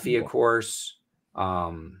 Jaffee, of course.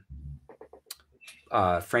 Frank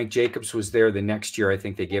Jacobs was there the next year. I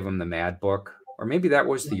think they gave him the Mad book, or maybe that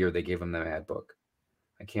was the year they gave him the Mad book.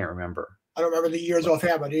 I can't remember. I don't remember the years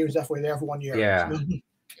offhand, but he was definitely there for 1 year. Yeah.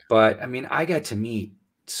 But I mean, I got to meet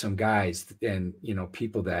some guys and, you know,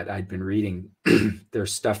 people that I'd been reading their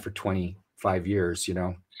stuff for 25 years, you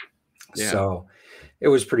know? Yeah. So it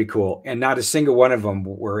was pretty cool. And not a single one of them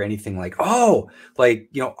were anything like, oh, like,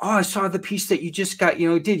 you know, oh, I saw the piece that you just got, you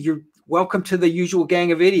know, you're welcome to the usual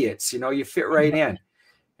gang of idiots. You know, you fit right in.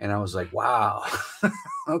 And I was like, wow. Okay.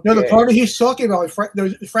 No, the party he's talking about,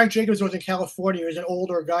 Frank Jacobs was in California. He was an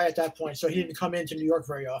older guy at that point, so he didn't come into New York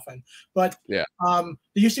very often. But they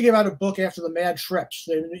used to give out a book after the Mad Trips.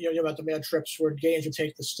 They, you know, about the Mad Trips where Gaines would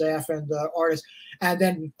take the staff and the artists. And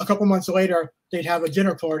then a couple months later, they'd have a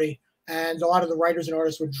dinner party, and a lot of the writers and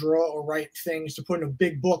artists would draw or write things to put in a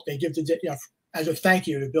big book they give to, you know, as a thank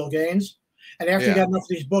you to Bill Gaines. And after he got enough of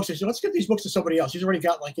these books, they said, let's give these books to somebody else. He's already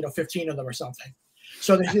got, like, you know, 15 of them or something.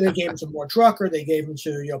 So they gave him to Mort Drucker, they gave him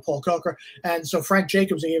to, you know, Paul Coker, and so Frank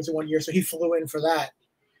Jacobs they gave him to 1 year, so he flew in for that.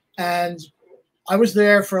 And I was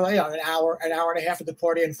there for, you know, an hour and a half at the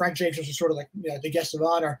party, and Frank Jacobs was sort of like, you know, the guest of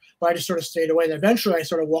honor, but I just sort of stayed away. And eventually I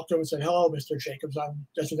sort of walked over and said, hello, Mr. Jacobs. I'm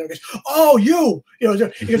Desmond. He goes, oh, you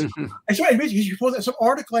know, he goes, I saw you posted some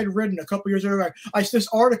article I'd written a couple years earlier. This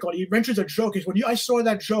article, he mentions a joke. He said, when I saw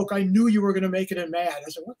that joke, I knew you were going to make it in Mad. I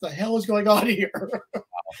said, what the hell is going on here?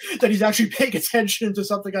 That he's actually paying attention to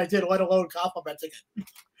something I did, let alone complimenting it.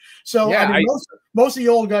 So yeah, I mean, most of the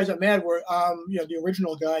old guys at Mad were, you know, the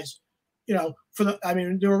original guys. You know, I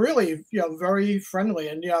mean, they were really, you know, very friendly,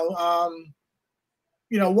 and you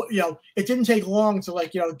know, it didn't take long to,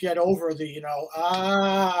 like, you know, get over the, you know,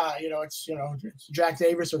 it's Jack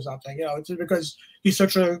Davis or something, you know, it's because he's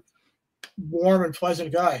such a warm and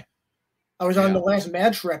pleasant guy. I was on the last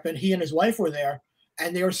Mad trip, and he and his wife were there,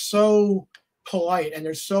 and they were so polite and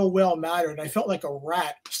they're so well mannered. I felt like a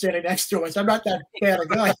rat standing next to him. I'm not that bad a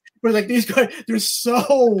guy, but like these guys, they're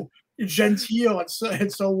so genteel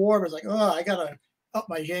and so warm. It's like, oh, I gotta up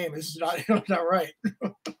my game. This is not right.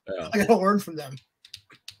 I gotta learn from them.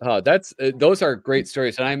 Oh, those are great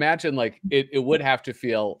stories, and I imagine like it would have to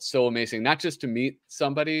feel so amazing, not just to meet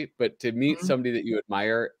somebody, but to meet somebody that you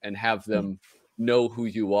admire and have them know who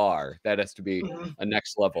you are. That has to be a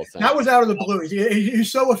next level thing. That was out of the blue.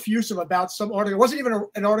 He's so effusive about some article. It wasn't even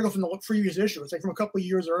an article from the previous issue. It's like from a couple of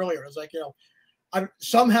years earlier. It's like, you know,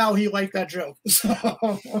 somehow he liked that joke.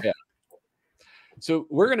 Yeah. So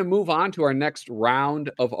we're going to move on to our next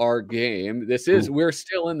round of our game. We're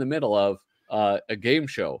still in the middle of a game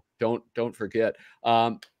show. Don't forget.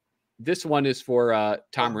 This one is for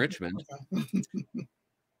Tom Richmond.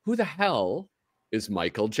 Who the hell is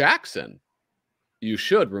Michael Jackson? You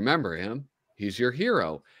should remember him. He's your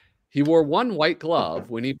hero. He wore one white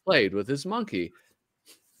glove when he played with his monkey.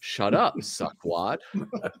 Shut up, suckwad.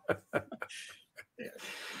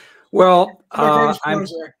 Well, I'm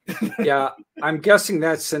guessing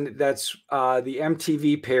that's the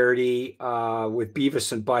MTV parody with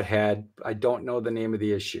Beavis and Butthead. I don't know the name of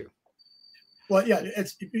the issue. Well, yeah,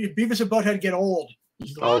 it's Beavis and Butthead get old.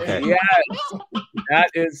 Okay. Yes,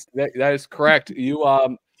 that is correct.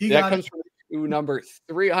 That comes from number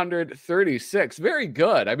 336. Very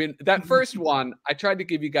good. I mean, that first one, I tried to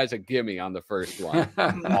give you guys a gimme on the first one.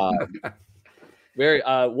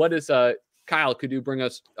 What is Kyle, could you bring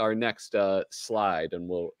us our next slide and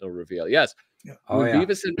we'll reveal? Yes. Yeah.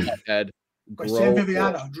 Beavis and Butthead. Sam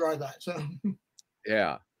Viviano draw that. So.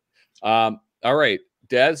 Yeah. All right,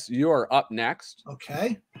 Des, you are up next.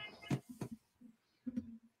 Okay.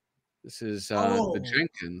 This is the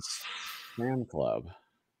Jenkins fan club.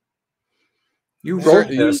 You wrote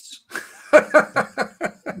this.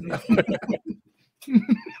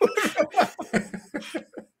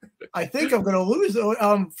 I think I'm gonna lose.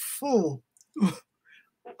 Fool.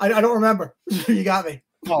 I don't remember. You got me.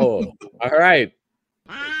 Oh, all right.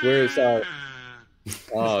 Where's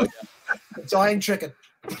oh, dying chicken?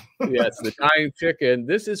 Yes, the dying chicken.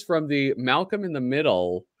 This is from the Malcolm in the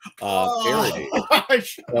Middle parody.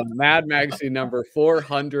 Mad Magazine number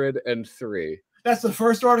 403. That's the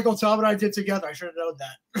first article Tom and I did together. I should have known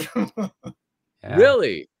that. Yeah.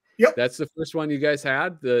 Really? Yep. That's the first one you guys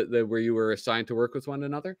had, the where you were assigned to work with one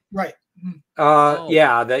another? Right.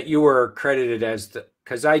 Yeah, that you were credited as the,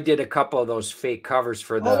 because I did a couple of those fake covers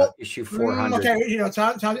for the issue 400. Okay,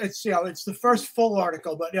 Tom, it's it's the first full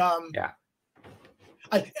article, but yeah.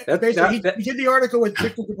 Basically, he did the article with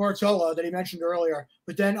Victor DeBartolo that he mentioned earlier,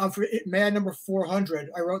 but then for Mad number 400,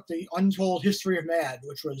 I wrote the Untold History of Mad,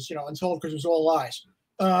 which was untold because it was all lies.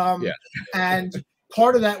 And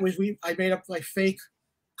part of that was I made up like fake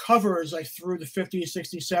covers like through the 50s,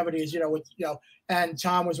 60s, 70s, and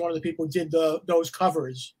Tom was one of the people who did those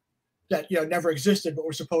covers that never existed but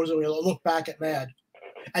were supposedly a look back at Mad.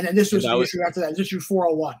 And then this was the issue after that, issue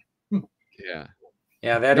 401.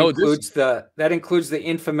 Yeah, that includes the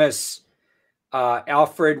infamous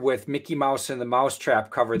Alfred with Mickey Mouse and the Mousetrap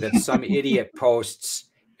cover that some idiot posts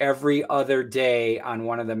every other day on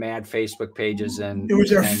one of the Mad Facebook pages, and it was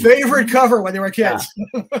their favorite cover when they were kids.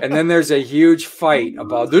 Yeah. And then there's a huge fight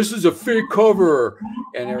about this is a fake cover,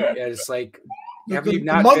 and it's like, have you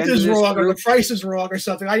not? The month is wrong, or the price is wrong, or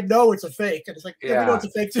something. I know it's a fake, and it's like, yeah, we know it's a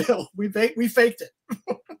fake too. We faked it.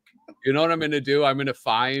 You know what I'm going to do? I'm going to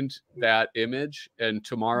find that image, and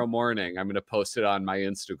tomorrow morning I'm going to post it on my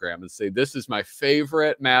Instagram and say, this is my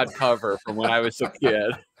favorite Mad cover from when I was a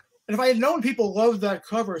kid. And if I had known people loved that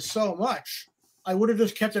cover so much, I would have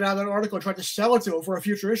just kept it out of that article and tried to sell it to them for a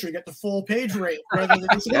future issue to get the full page rate, rather than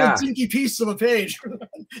just a dinky piece of a page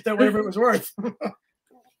that whatever it was worth.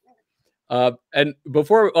 And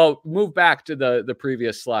before I'll move back to the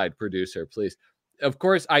previous slide, producer, please. Of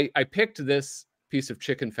course, I picked this piece of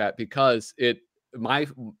chicken fat because my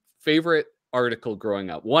favorite article growing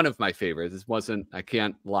up, one of my favorites, this wasn't, I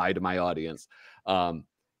can't lie to my audience,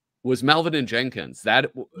 was Melvin and Jenkins.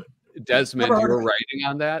 That Desmond, you were writing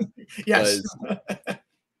on that? Yes.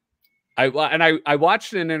 I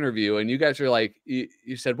watched an interview, and you guys are like,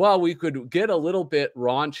 you said, well, we could get a little bit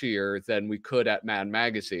raunchier than we could at Mad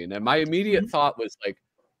Magazine. And my immediate thought was like,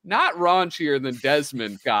 not raunchier than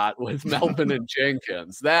Desmond got with Melvin and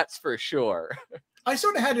Jenkins. That's for sure. I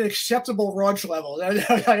sort of had an acceptable raunch level. I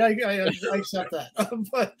accept that.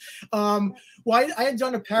 But I had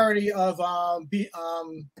done a parody of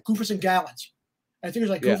Goofus and Gallants. I think it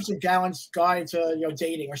was like Goofus and Gallants' Guide to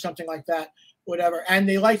Dating or something like that, whatever. And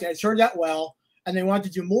they liked it. It turned out well. And they wanted to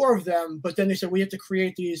do more of them, but then they said, we have to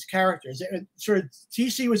create these characters.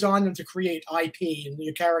 TC was on them to create IP and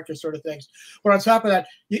the character sort of things. But on top of that,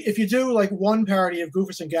 if you do like one parody of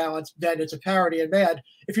Goofus and Gallants, then it's a parody and Mad.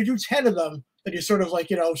 If you do 10 of them, then you're sort of like,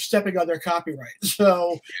 stepping on their copyright.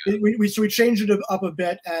 So we changed it up a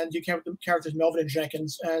bit, and you came with the characters Melvin and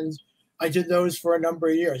Jenkins, and I did those for a number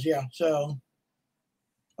of years. Yeah, so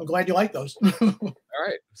I'm glad you like those. All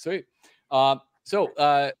right, sweet.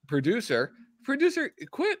 Producer,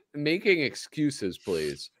 quit making excuses,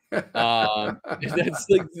 please. That's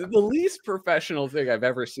like the least professional thing I've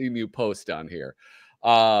ever seen you post on here.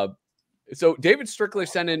 So David Strickler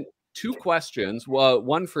sent in 2 questions,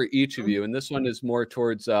 one for each of you, and this one is more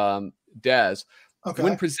towards Des. Okay.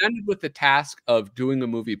 When presented with the task of doing a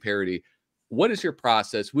movie parody, what is your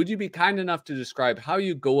process? Would you be kind enough to describe how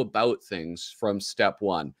you go about things from step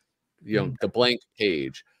one, the blank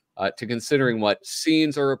page, to considering what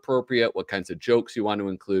scenes are appropriate, what kinds of jokes you want to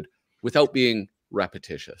include without being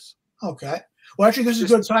repetitious? Okay. Well, actually, this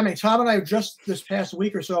is good timing. Tom and I just this past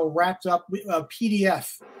week or so wrapped up a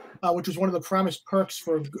PDF, which was one of the promised perks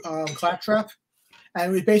for Claptrap.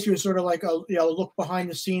 And it basically was sort of like a look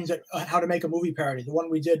behind the scenes at how to make a movie parody. The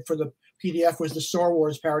one we did for the PDF was the Star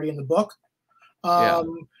Wars parody in the book.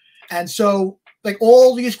 And so like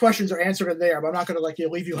all these questions are answered in there, but I'm not going to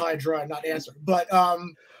leave you high and dry and not answer. But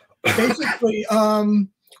basically,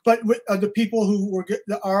 the people who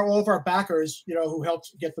are all of our backers, who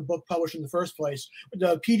helped get the book published in the first place.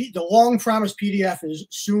 The long promised PDF is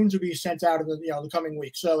soon to be sent out in the coming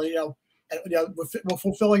week. So we're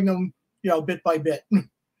fulfilling them bit by bit.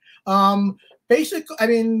 Basically, I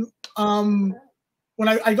mean, when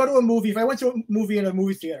I go to a movie, if I went to a movie in a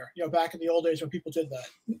movie theater, back in the old days when people did that,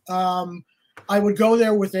 I would go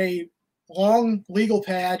there with a long legal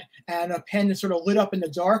pad and a pen that sort of lit up in the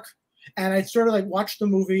dark. And I'd sort of like watch the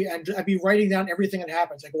movie, and I'd be writing down everything that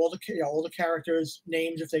happens, like all the characters'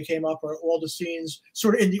 names if they came up, or all the scenes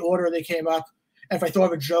sort of in the order they came up. And if I thought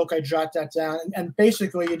of a joke, I'd jot that down. And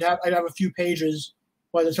basically, I'd have a few pages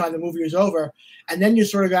by the time the movie was over, and then you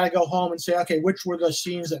sort of got to go home and say, okay, which were the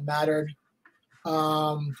scenes that mattered,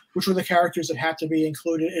 which were the characters that had to be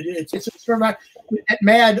included. It's sort of at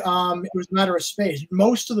Mad. It was a matter of space.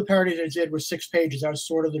 Most of the parodies I did were 6 pages. That was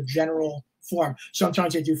sort of the general form.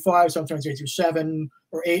 Sometimes they do 5, sometimes they do 7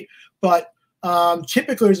 or 8, but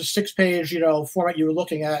typically it was a 6-page, format you were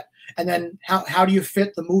looking at. And then how do you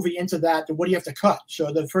fit the movie into that? What do you have to cut?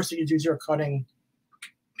 So the first thing you do is you're cutting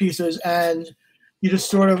pieces, and you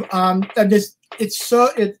just sort of and there's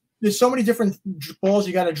so many different balls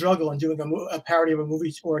you got to juggle in doing a parody of a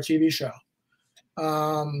movie or a TV show.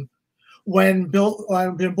 When Bill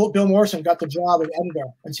Morrison got the job of editor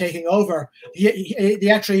and taking over, he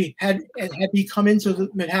actually had me come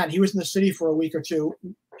into Manhattan. He was in the city for a week or two,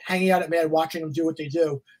 hanging out at Mad, watching them do what they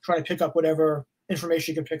do, trying to pick up whatever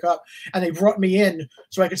information you could pick up. And they brought me in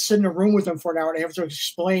so I could sit in a room with them for an hour and a half to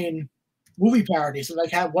explain movie parodies, and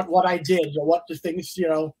like what I did, what the things,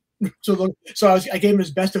 So I gave him as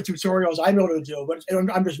best of tutorials I know to do, but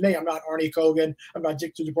I'm just me. I'm not Arnie Kogan. I'm not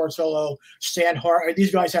Dick DeBartolo, Stan Hart.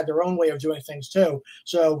 These guys had their own way of doing things too.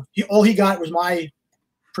 So all he got was my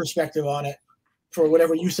perspective on it for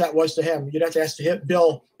whatever use that was to him. You'd have to ask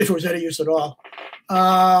Bill if it was any use at all.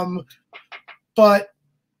 But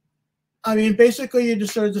I mean, basically, you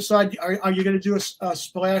just sort of decide: are you going to do a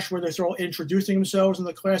splash where they're sort of introducing themselves in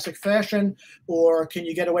the classic fashion, or can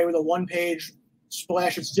you get away with a 1-page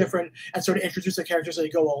splash? It's different, and sort of introduce the characters as they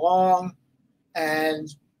go along,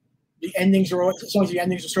 and the endings are always, sometimes the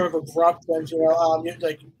endings are sort of abrupt, and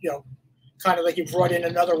kind of like you brought in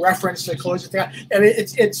another reference to close it down. I mean,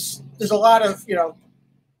 there's a lot of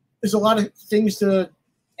things to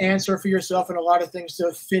answer for yourself, and a lot of things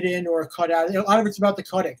to fit in or cut out. A lot of it's about the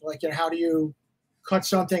cutting, like how do you cut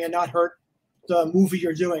something and not hurt the movie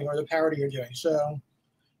you're doing or the parody you're doing. So,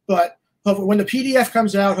 but hopefully when the PDF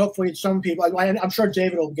comes out, hopefully some people, I'm sure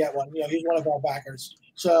David will get one. He's one of our backers.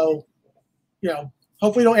 So,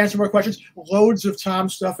 hopefully he'll answer more questions. Loads of Tom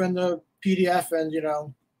stuff in the PDF, and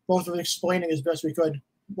both of them explaining as best we could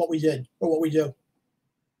what we did or what we do.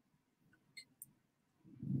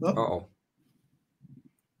 Uh-oh.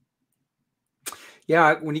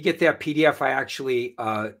 Yeah, when you get that PDF, I actually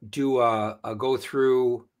do a go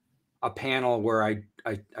through a panel where I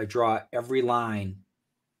draw every line,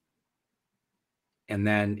 and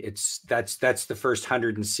then that's the first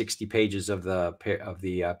 160 pages of the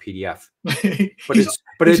PDF.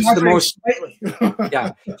 But it's the most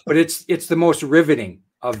but it's the most riveting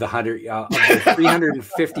of the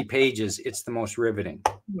 350 pages. It's the most riveting.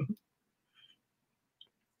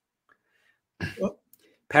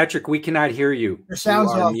 Patrick, we cannot hear you. Your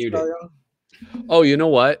sound's off, muted. Oh, you know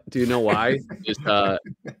what? Do you know why? Just I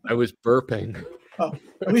was burping. Oh,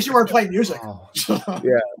 at least you weren't playing music. Oh.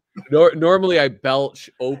 Yeah. Normally I belch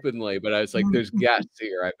openly, but I was like, "There's guests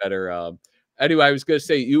here. I better." Anyway, I was going to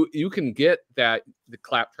say you can get the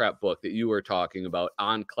Claptrap book that you were talking about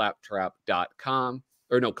on claptrap.com,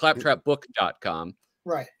 or no, claptrapbook.com.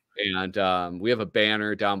 Right. And we have a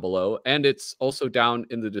banner down below, and it's also down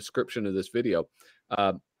in the description of this video.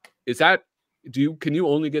 Can you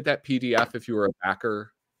only get that PDF if you were a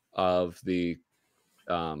backer of the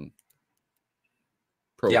program?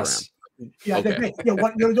 Yes. Yeah, okay.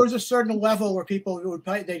 There's a certain level where people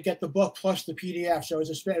they'd get the book plus the PDF, so it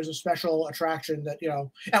was a special attraction that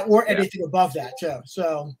or anything above that too.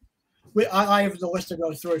 So I have the list to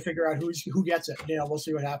go through and figure out who gets it. We'll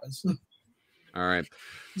see what happens. All right,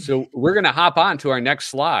 so we're gonna hop on to our next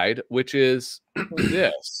slide, which is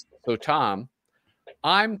this. So Tom,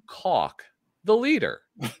 I'm Caulk, the leader.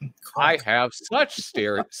 I have such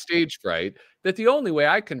stage fright that the only way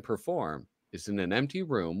I can perform is in an empty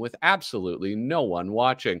room with absolutely no one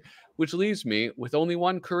watching, which leaves me with only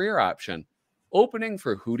one career option: opening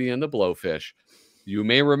for Hootie and the Blowfish. You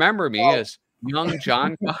may remember me as young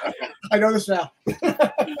John Cotter. I know this now.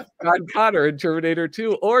 John Cotter in Terminator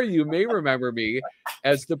 2, or you may remember me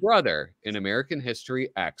as the brother in American History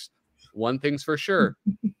X. One thing's for sure,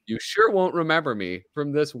 you sure won't remember me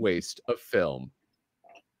from this waste of film.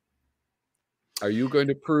 Are you going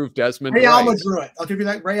to prove Desmond Ray right? Alma drew it. I'll give you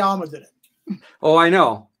that. Ray Alma did it. Oh, I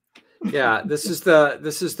know. Yeah, this is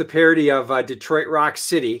the parody of Detroit Rock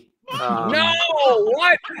City. No,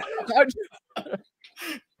 what?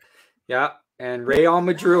 Yeah, and Ray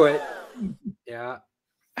Alma drew it. Yeah.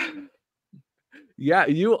 Yeah,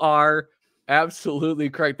 you are absolutely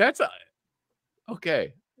correct. That's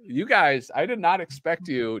okay. You guys, I did not expect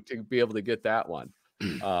you to be able to get that one.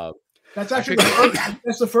 That's actually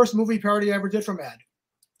that's the first movie parody I ever did for Mad.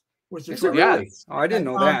 Was the really? Oh, I didn't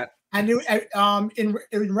know that. And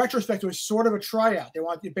in retrospect, it was sort of a tryout. They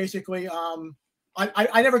wanted basically.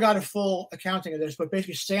 I never got a full accounting of this, but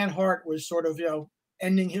basically Stan Hart was sort of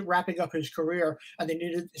wrapping up his career, and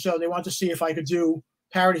they wanted to see if I could do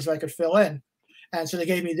parodies that I could fill in, and so they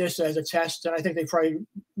gave me this as a test, and I think they probably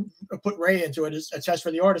put Ray into it as a test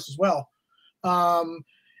for the artist as well,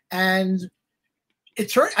 and it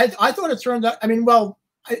turned. I thought it turned out. I mean, well,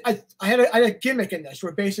 I had a gimmick in this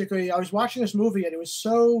where basically I was watching this movie and it was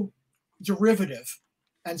so derivative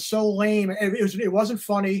and so lame. It wasn't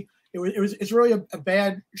funny. It's really a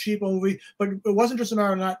bad, cheap movie, but it wasn't just a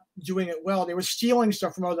matter of not doing it well. They were stealing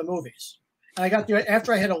stuff from other movies. And I got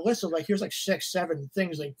after I had a list of like, here's like 6, 7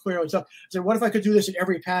 things like clearly stuff. I said, what if I could do this in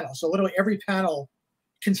every panel? So literally every panel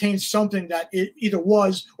contains something that it either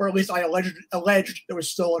was, or at least I alleged it was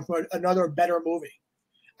stolen from another better movie.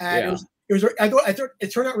 And I thought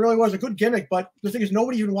it turned out really was a good gimmick, but the thing is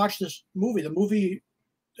nobody even watched this movie. The movie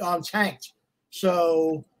tanked.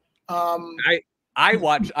 So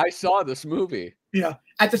I saw this movie. Yeah.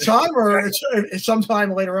 At the time or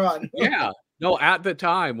sometime later on? Yeah. No, at the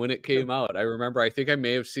time when it came out. I remember, I think I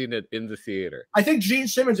may have seen it in the theater. I think Gene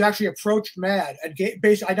Simmons actually approached Mad and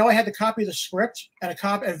basically, I know I had the copy of the script and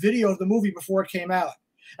a video of the movie before it came out.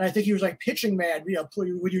 And I think he was like pitching Mad,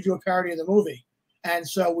 would you do a parody of the movie? And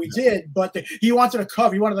so we did, but he wanted a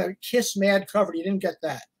cover. He wanted a Kiss Mad cover. He didn't get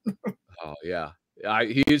that. Oh, yeah.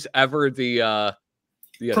 He's ever the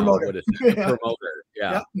promoter. What is it? Promoter.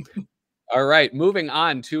 Yeah. All right. Moving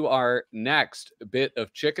on to our next bit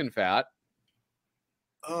of chicken fat.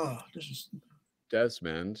 Oh, this is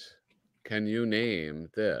Desmond. Can you name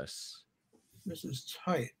this? This is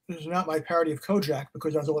tight. This is not my parody of Kojak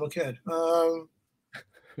because I was a little kid.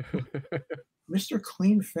 Mr.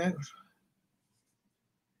 Clean Fat.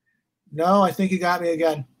 No, I think you got me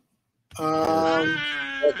again.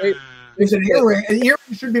 It's an earring. An earring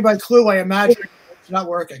should be by Clue, I imagine. It's not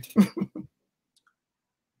working.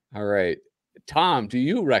 All right. Tom, do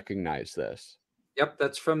you recognize this? Yep,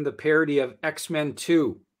 that's from the parody of X-Men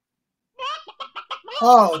 2.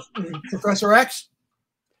 Oh, Professor X?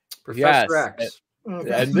 Professor X.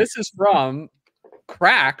 Okay. And this is from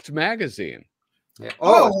Cracked magazine. Yeah.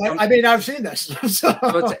 I mean, I've seen this. So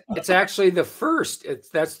it's actually the first.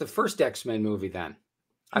 That's the first X-Men movie then.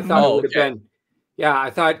 I thought it would have been. Yeah,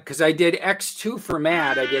 I thought because I did X2 for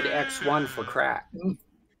Mad, I did X1 for Crack.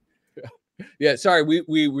 Yeah, sorry,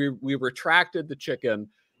 we retracted the chicken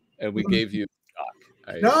and we gave you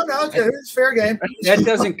No, it's fair game.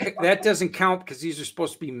 That doesn't count because these are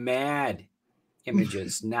supposed to be Mad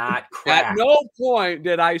images, not Crack. At no point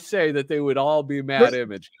did I say that they would all be Mad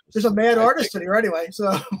images. There's a Mad artist in here anyway.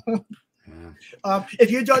 So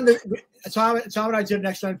if you'd done Tom and I did an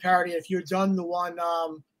X-Men parody, if you'd done the one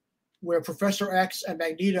where Professor X and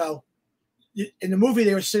Magneto, in the movie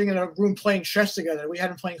they were sitting in a room playing chess together. We had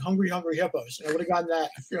them playing Hungry Hungry Hippos. And I would have gotten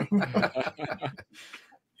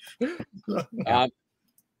that.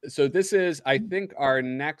 So this is, I think our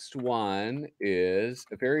next one is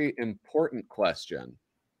a very important question,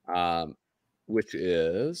 which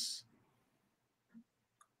is,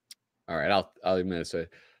 all right, I'll admit it.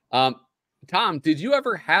 Tom, did you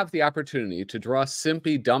ever have the opportunity to draw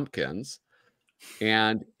Simpy Dumpkins?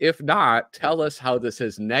 And if not, tell us how this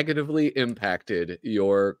has negatively impacted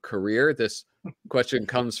your career. This question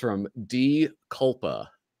comes from D. Culpa.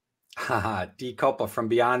 D. Culpa from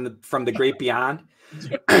the great beyond.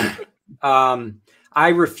 I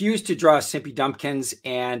refuse to draw Simpy Dumpkins,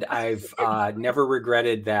 and I've never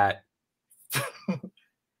regretted that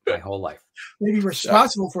my whole life. Maybe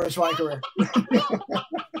responsible for his fine career.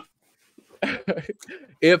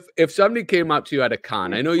 If somebody came up to you at a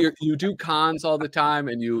con, I know you do cons all the time,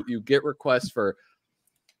 and you get requests for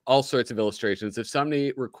all sorts of illustrations. If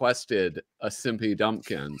somebody requested a Simpy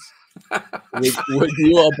Dumpkins, would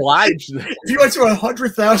you oblige them? If you went to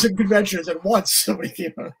 100,000 conventions at once, somebody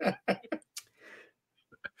came up.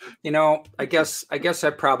 I guess I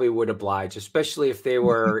probably would oblige, especially if they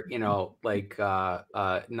were, like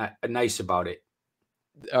nice about it.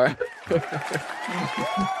 All right.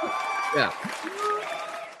 Yeah.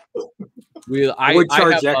 I would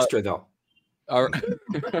charge extra though. All right.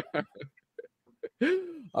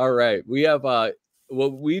 All right. We have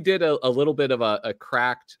we did a little bit of a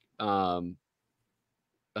cracked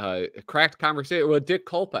conversation, Dick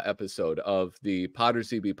Culpa episode of the Potter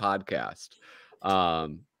ZB podcast.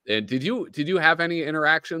 And did you have any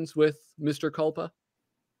interactions with Mr. Culpa?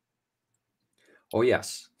 Oh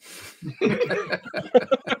yes.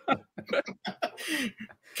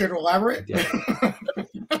 Can you elaborate?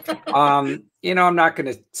 You know, I'm not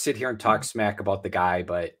going to sit here and talk smack about the guy,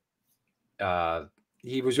 but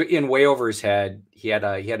he was in way over his head. He had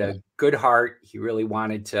a good heart. He really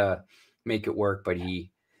wanted to make it work, but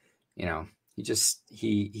he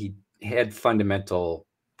had fundamental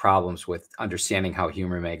problems with understanding how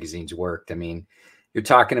humor magazines worked. I mean, you're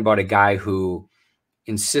talking about a guy who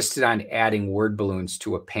insisted on adding word balloons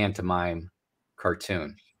to a pantomime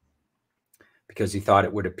cartoon because he thought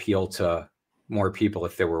it would appeal to more people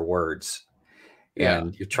if there were words.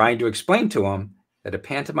 And you're trying to explain to him that a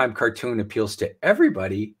pantomime cartoon appeals to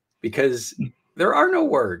everybody because there are no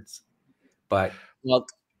words. But well,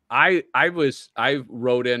 I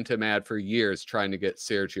wrote into Mad for years trying to get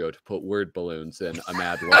Sergio to put word balloons in a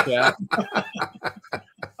Mad look at.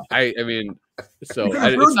 I mean, so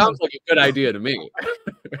it sounds like a good idea to me.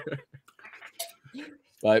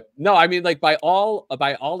 But no, I mean, like by all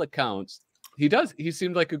accounts, he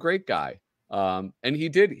seemed like a great guy. And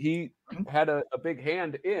he had a big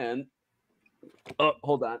hand in,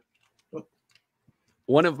 hold on,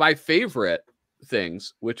 one of my favorite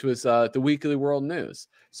things, which was the Weekly World News.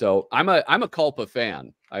 So I'm a Culpa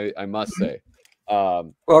fan, I must say.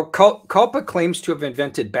 Well, Culpa claims to have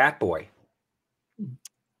invented Bat Boy.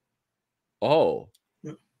 Oh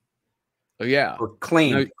yeah. Or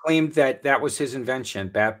claimed that was his invention.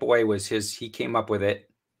 Bat Boy was he came up with it.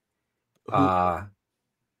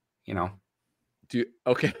 You know.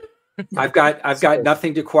 Okay. I've got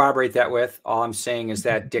nothing to corroborate that with. All I'm saying is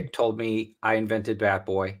that Dick told me I invented Bat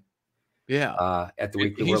Boy. Yeah. At the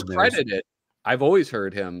Weekly World News. He's credited. I've always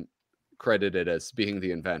heard him credited as being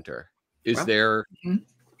the inventor. Is there?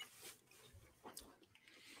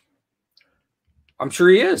 I'm sure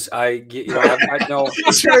he is. I know.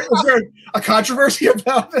 Is there a controversy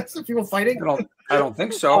about this? Are people fighting? I don't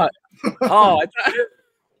think so.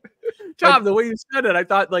 Tom, the way you said it, I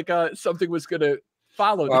thought like something was going to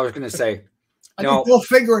follow. Well, I was going to say, I think Bill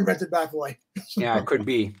Finger invented Bat Boy. Yeah, it could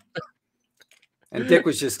be. And Dick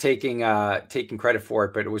was just taking credit for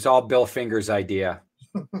it, but it was all Bill Finger's idea.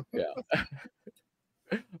 Yeah.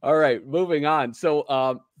 All right, moving on.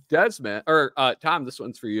 So Desmond or Tom, this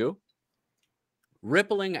one's for you.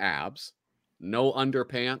 Rippling abs, no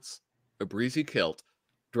underpants, a breezy kilt,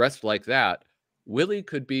 dressed like that, Willie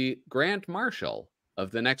could be Grand Marshal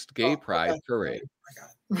of the next Gay Pride parade.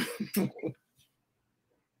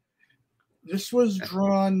 This was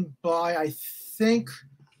drawn by, I think,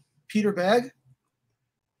 Peter Berg.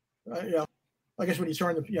 Yeah, I guess when you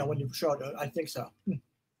turned when you showed it, I think so.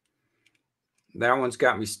 That one's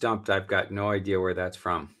got me stumped. I've got no idea where that's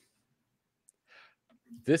from.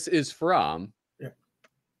 This is from. Yeah.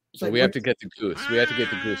 So we have to get the goose. We have to get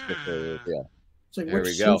the goose before. Yeah. So there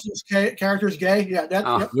we go. Simpsons character is gay. Yeah.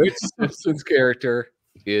 Yep. Which Simpsons character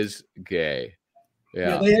is gay?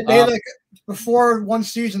 Yeah. They like before one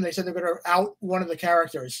season they said they're going to out one of the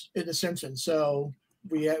characters in the Simpsons. So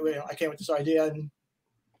I came with this idea and.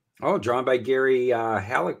 Oh, drawn by Gary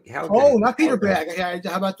Halligan. Oh, not Peter Berg. Okay,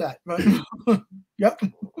 how about that? Yep.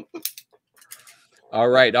 All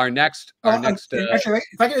right, our next. Actually,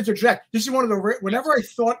 if I can interject, this is one of the. Whenever I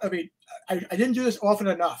thought of it, I didn't do this often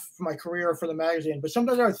enough for my career for the magazine, but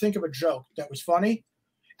sometimes I would think of a joke that was funny,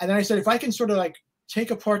 and then I said, if I can sort of like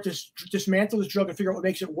take apart dismantle this joke and figure out what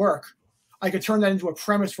makes it work, I could turn that into a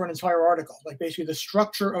premise for an entire article. Like basically, the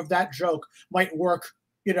structure of that joke might work.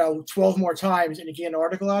 12 more times and you get an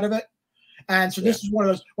article out of it. And so this is one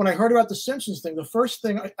of those, when I heard about the Simpsons thing, the first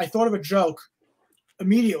thing I thought of a joke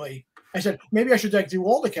immediately. I said, maybe I should like do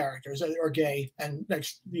all the characters that are gay and like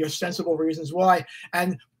the ostensible reasons why.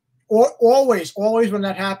 And always when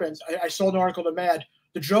that happens, I sold an article to Mad.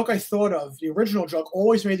 The joke I thought of, the original joke,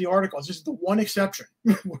 always made the article. It's just the one exception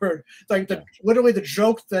where like literally the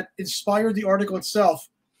joke that inspired the article itself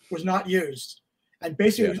was not used. And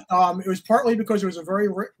basically, it was partly because it was a very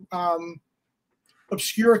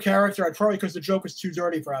obscure character, and partly because the joke was too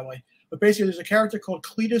dirty, probably. But basically, there's a character called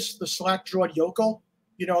Cletus the Slack-Jawed Yokel.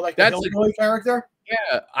 Like the hillbilly character.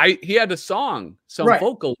 Yeah, he had a song, some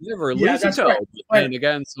vocal, never lose a toe, and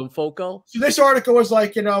again, some vocal. So this article was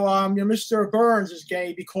like, Mr. Burns is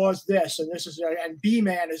gay because this, and this is, and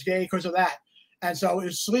B-Man is gay because of that. And so it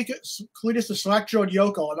was Cletus the Slack-Jawed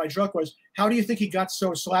Yokel, and my joke was, how do you think he got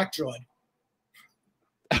so slack-jawed?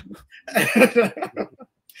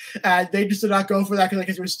 And they just did not go for that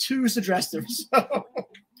because it was too suggestive. So,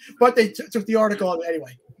 but they took the article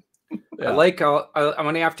anyway. Yeah. I'm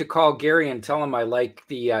going to have to call Gary and tell him I like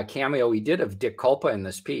the cameo he did of Dick Culpa in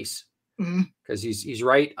this piece because he's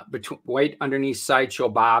right underneath Sideshow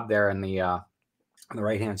Bob there on the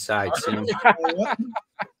right hand side.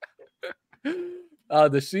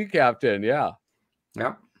 The sea captain, yeah.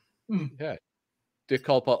 Yeah. Dick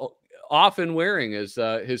Culpa. often wearing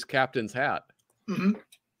his captain's hat. Mm-hmm.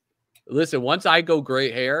 Listen, once I go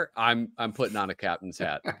gray hair, I'm putting on a captain's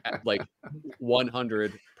hat, like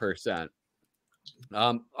 100%.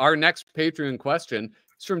 Our next Patreon question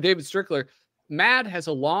is from David Strickler. Mad has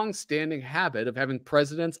a long-standing habit of having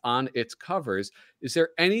presidents on its covers. Is there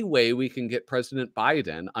any way we can get President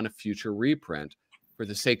Biden on a future reprint for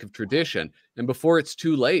the sake of tradition and before it's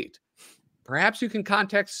too late? Perhaps you can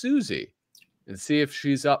contact Susie and see if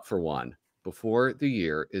she's up for one before the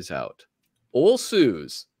year is out. Old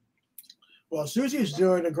Suze. Well, Susie's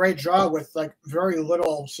doing a great job with like very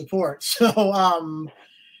little support. So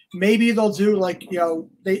maybe they'll do like,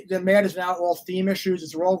 the Mad is now all theme issues.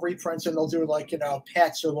 It's all reprints, and they'll do like,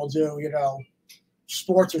 pets, or they'll do,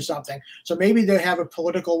 sports or something. So maybe they have a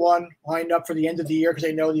political one lined up for the end of the year because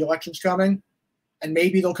they know the election's coming, and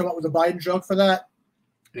maybe they'll come up with a Biden joke for that.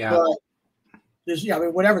 Yeah. But there's,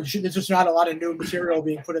 whatever. There's just not a lot of new material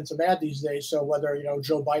being put into Mad these days. So whether,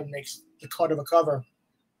 Joe Biden makes the cut of a cover,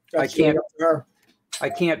 I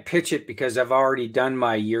can't pitch it because I've already done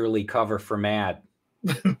my yearly cover for Mad.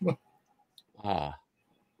 Are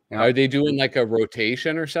they doing like a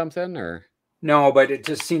rotation or something, or no? But it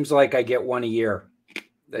just seems like I get one a year.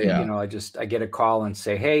 Yeah. I get a call and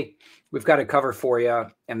say, hey, we've got a cover for you,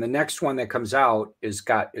 and the next one that comes out is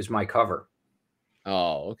my cover.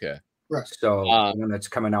 Oh, okay. Right. So the one that's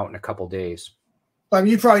coming out in a couple days. I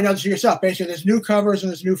mean, you probably know this yourself. Basically, there's new covers and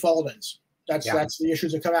there's new fold-ins. That's the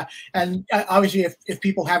issues that come out. And obviously, if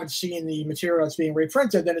people haven't seen the material that's being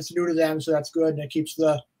reprinted, then it's new to them, so that's good, and it keeps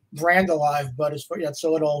the brand alive. But it's a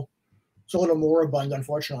little moribund,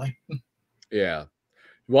 unfortunately. Yeah.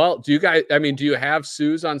 Well, do you have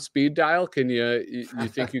Suze on speed dial? Can you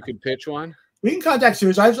think you could pitch one? We can contact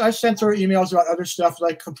Suze. I've sent her emails about other stuff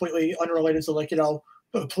like completely unrelated to like,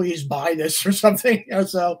 please buy this or something.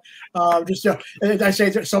 So I say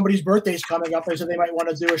that somebody's birthday is coming up. I said they might want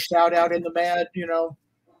to do a shout out in the Mad,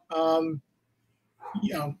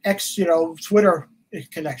 Twitter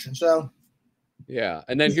connection. So yeah.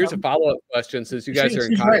 And then here's a follow-up question. Since you guys are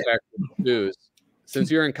in contact with Suze,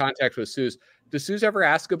 since you're in contact with Suze, does Suze ever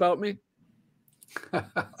ask about me? I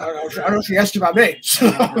don't know if she asked about me.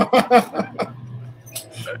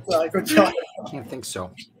 Well, I could tell you. I can't think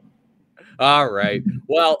so. All right.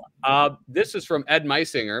 Well, this is from Ed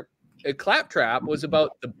Meisinger. Claptrap was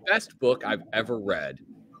about the best book I've ever read.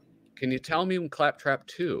 Can you tell me when Claptrap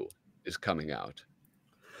 2 is coming out?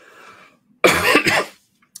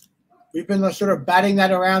 We've been sort of batting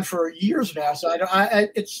that around for years now. So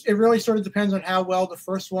it really sort of depends on how well the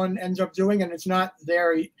first one ends up doing, and it's not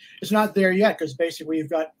there yet because basically we've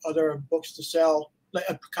got other books to sell, like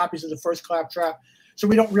copies of the first Claptrap. So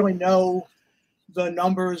we don't really know the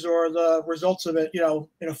numbers or the results of it,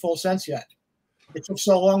 in a full sense yet. It took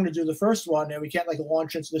so long to do the first one, and we can't like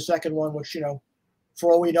launch into the second one, which,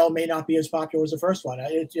 for all we know, may not be as popular as the first one.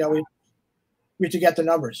 We have to get the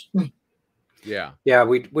numbers. Yeah. Yeah.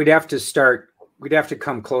 We'd have to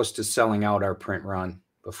come close to selling out our print run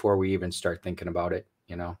before we even start thinking about it,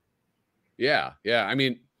 Yeah. Yeah. I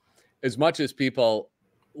mean, as much as people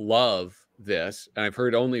love this, and I've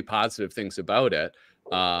heard only positive things about it,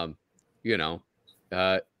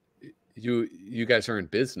 you guys are in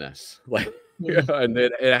business, like, and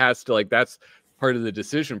it has to, like, that's part of the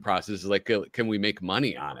decision process is like, can we make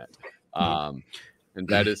money on it? And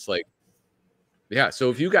that is like, yeah.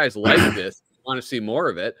 So if you guys like this, want to see more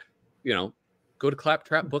of it, go to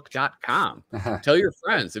claptrapbook.com. Tell your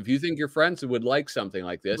friends. If you think your friends would like something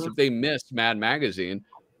like this, if they missed Mad Magazine,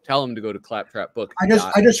 tell them to go to Claptrap Book. I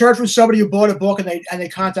just heard from somebody who bought a book and they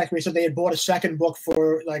contacted me, said they had bought a second book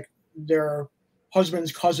for like their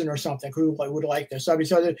husband's cousin or something who would like this. I mean,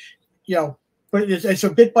 so that, but it's a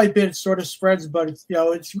bit by bit, it sort of spreads, but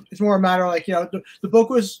it's more a matter of like, the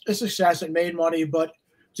book was a success. It made money, but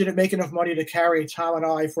did it make enough money to carry Tom and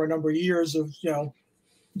I for a number of years of,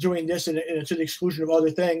 doing this and to the exclusion of other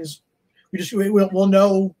things? We'll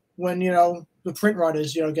know when, the print run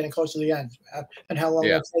is, getting close to the end, and how long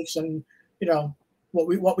it takes, and,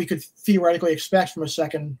 what we could theoretically expect from a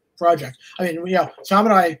second project. I mean, Tom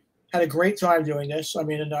and I had a great time doing this. I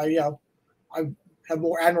mean, and I have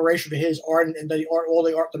more admiration for his art and all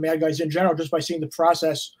the art, the Mad guys in general, just by seeing the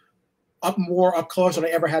process up close than I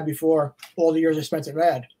ever had before all the years I spent at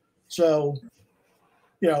Mad. So,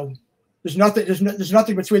 there's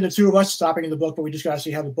nothing between the two of us stopping in the book, but we just got to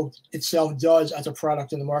see how the book itself does as a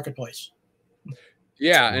product in the marketplace.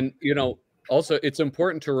 Yeah. And, also it's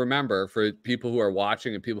important to remember for people who are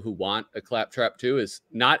watching and people who want a Claptrap 2 is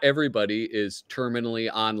not everybody is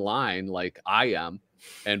terminally online like I am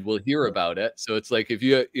and will hear about it. So it's like, if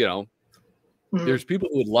there's people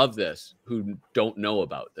who would love this who don't know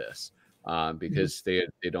about this. because they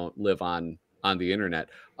don't live on the internet.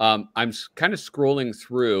 I'm kind of scrolling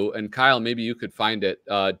through, and Kyle, maybe you could find it.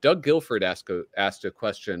 Doug Guilford asked a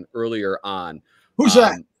question earlier on. Who's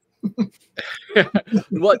that?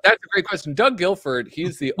 Well, that's a great question. Doug Guilford,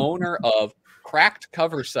 he's the owner of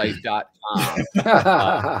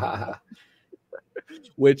crackedcoversite.com.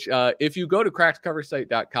 Which if you go to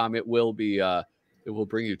crackedcoversite.com, it will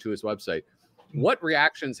bring you to his website. What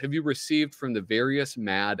reactions have you received from the various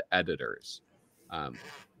Mad editors?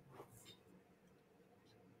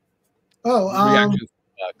 Reactions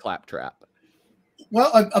to Claptrap.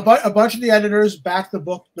 Well, a bunch of the editors backed the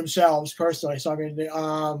book themselves personally. So I mean,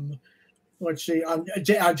 let's see.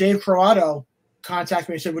 Dave Corrado contacted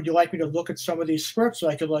me and said, "Would you like me to look at some of these scripts so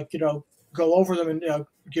I could, like, go over them and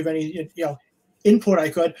give any input I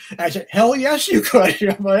could?" And I said, "Hell yes, you could."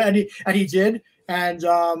 And he did. And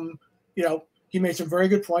he made some very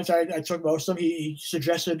good points. I took most of them. He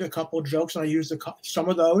suggested a couple of jokes, and I used some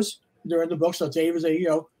of those during the book. So Dave is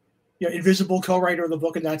a invisible co-writer of the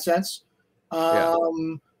book in that sense.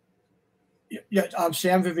 Sam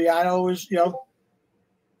Viviano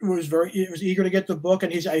was eager to get the book,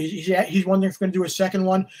 and he's wondering if we're going to do a second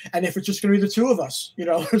one, and if it's just going to be the two of us.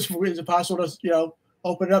 Is it possible to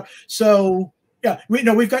open it up? So yeah,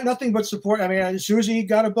 we've got nothing but support. I mean, Susie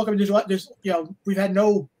got a book. I mean, we've had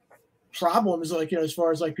no problems, as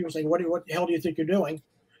far as people saying, what the hell do you think you're doing?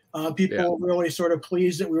 People were really sort of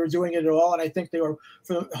pleased that we were doing it at all, and I think they were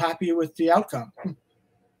happy with the outcome.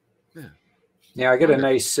 Yeah, I got a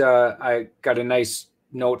nice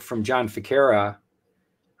note from John Ficara,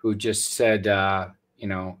 who just said,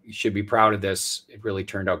 you should be proud of this. It really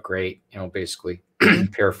turned out great. Basically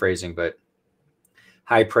paraphrasing, but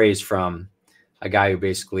high praise from a guy who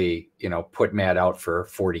basically, put Mad out for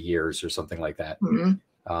 40 years or something like that.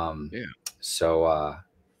 So,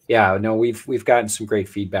 we've gotten some great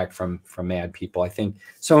feedback from Mad people. I think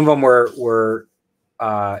some of them were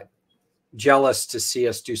jealous to see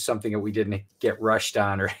us do something that we didn't get rushed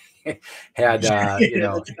on or had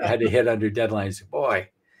had to hit under deadlines. Boy,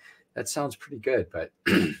 that sounds pretty good, but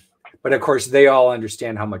of course they all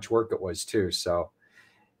understand how much work it was too. So,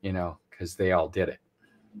 because they all did it.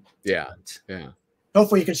 Yeah.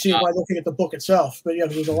 Hopefully you can see it by looking at the book itself, but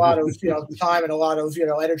there's a lot of time and a lot of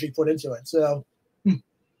energy put into it. So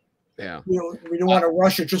yeah, we don't want to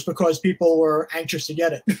rush it just because people were anxious to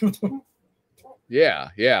get it. Yeah.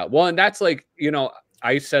 Well, and that's I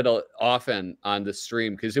said often on the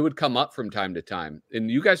stream, because it would come up from time to time, and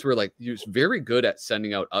you guys were you're very good at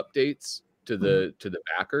sending out updates to the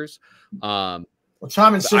backers. Well,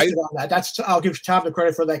 Tom insisted on that. I'll give Tom the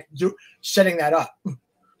credit for setting that up,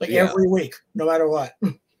 every week, no matter what.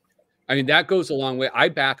 I mean, that goes a long way. I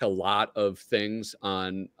back a lot of things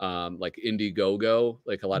on Indiegogo,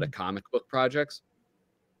 a lot of comic book projects,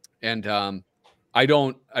 and I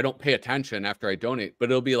don't pay attention after I donate, but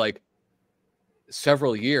it'll be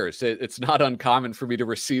several years. It's not uncommon for me to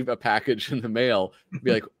receive a package in the mail,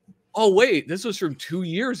 be like, "Oh wait, this was from 2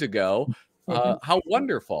 years ago. How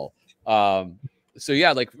wonderful!" So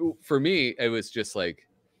yeah, for me, it was just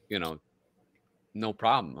no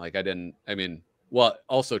problem.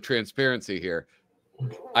 Also transparency here.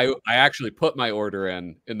 I actually put my order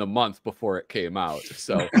in the month before it came out.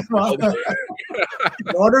 So an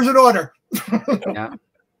order's an order. Yeah.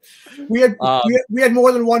 We had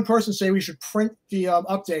more than one person say we should print the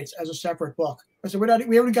updates as a separate book. I said we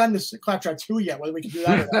haven't gotten to Claptrap 2 yet, whether we can do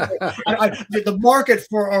that or not. The market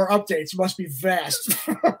for our updates must be vast.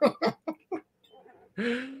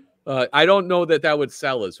 I don't know that would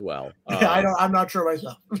sell as well. I'm not sure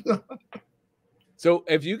myself. So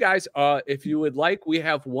if you guys, if you would like, we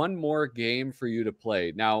have one more game for you to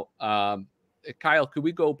play. Now, Kyle, could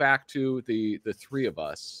we go back to the three of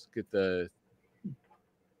us? Get the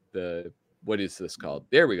what is this called?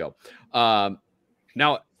 There we go.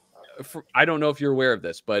 Now, I don't know if you're aware of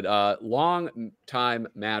this, but long time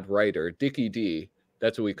Mad writer, Dickie D,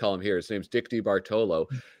 that's what we call him here. His name's Dick D. Bartolo.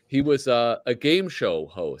 He was a game show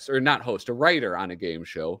host, or not host, a writer on a game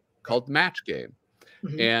show called Match Game.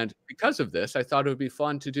 Mm-hmm. And because of this, I thought it would be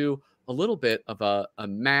fun to do a little bit of a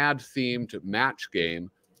Mad-themed match game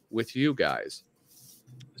with you guys.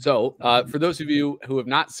 So for those of you who have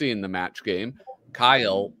not seen the Match Game,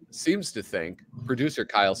 producer Kyle seems to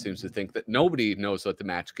think that nobody knows what the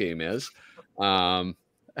Match Game is.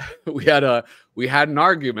 We had an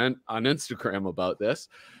argument on Instagram about this.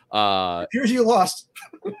 Here's you lost.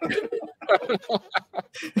 We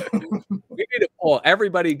need a poll.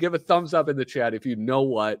 Everybody give a thumbs up in the chat if you know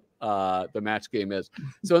what the Match Game is.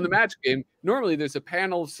 So in the Match Game, normally there's a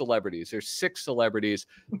panel of celebrities. There's 6 celebrities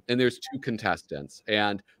and there's 2 contestants.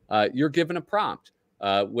 And you're given a prompt.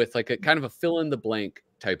 with like a kind of a fill in the blank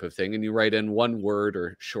type of thing. And you write in one word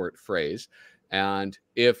or short phrase. And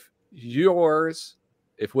if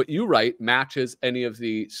what you write matches any of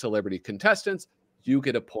the celebrity contestants, you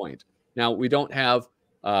get a point. Now, we don't have,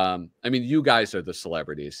 I mean, you guys are the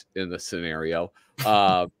celebrities in the scenario.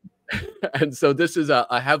 And so this is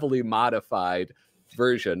a heavily modified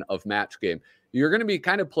version of Match Game. You're going to be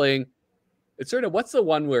kind of playing, it's sort of, what's the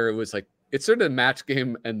one where it was like, it's sort of Match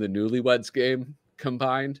Game and the Newlyweds Game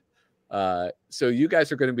combined. So you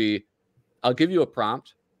guys are going to be, I'll give you a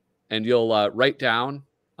prompt and you'll write down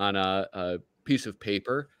on a piece of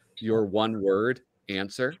paper your one word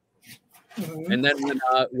answer. Mm-hmm. And then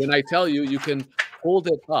when I tell you, you can hold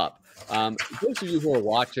it up. Those of you who are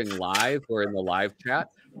watching live or in the live chat,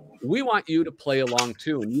 we want you to play along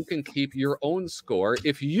too, and you can keep your own score.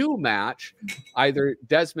 If you match either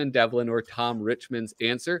Desmond Devlin or Tom Richmond's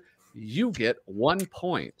answer, you get 1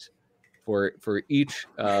 point for each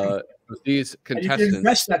of these contestants. And you can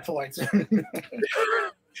invest that point.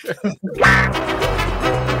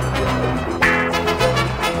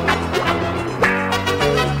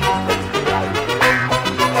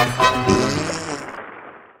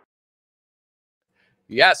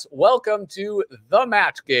 Yes, welcome to the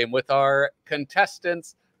Match Game with our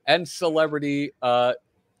contestants and celebrity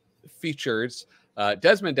features,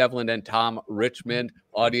 Desmond Devlin and Tom Richmond.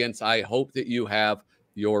 Audience, I hope that you have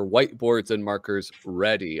your whiteboards and markers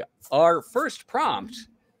ready. Our first prompt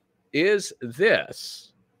is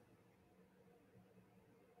this.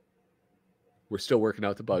 We're still working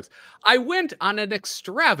out the bugs. I went on an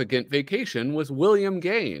extravagant vacation with William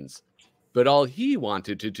Gaines, but all he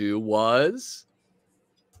wanted to do was...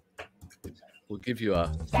 We'll give you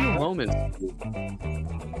a few moments to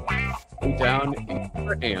put down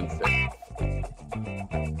your answer.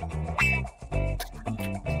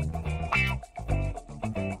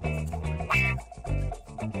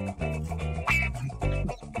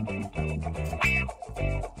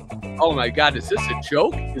 Oh my God, is this a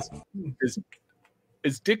joke?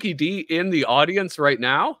 Is Dickie D in the audience right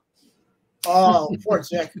now? Oh, poor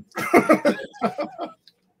Dick.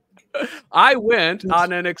 I went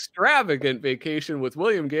on an extravagant vacation with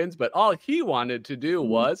William Gaines, but all he wanted to do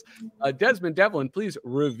was, Desmond Devlin, please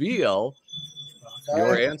reveal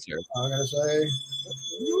your answer. I'm going to say...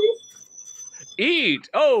 Eat.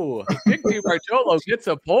 Oh, Dick DiBartolo gets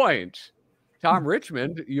a point. Tom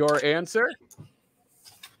Richmond, your answer?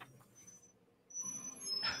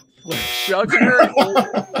 Sugar.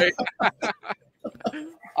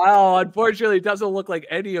 Oh, unfortunately, it doesn't look like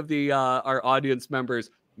any of the our audience members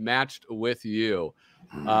matched with you.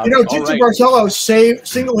 Dick DiBartolo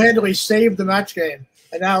single-handedly saved the Match Game,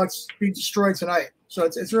 and now it's being destroyed tonight. So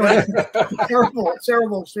it's really terrible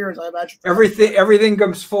experience, I imagine. Everything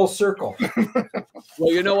comes full circle.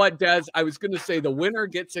 Well, you know what, Des? I was going to say the winner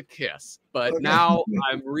gets a kiss, but now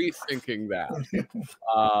I'm rethinking that.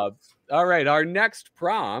 All right, our next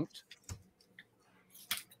prompt.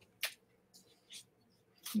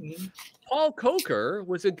 Paul Coker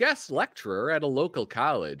was a guest lecturer at a local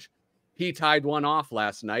college. He tied one off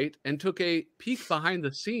last night and took a peek behind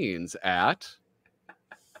the scenes at...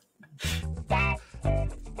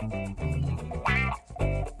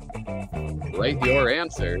 Write your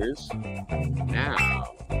answers now.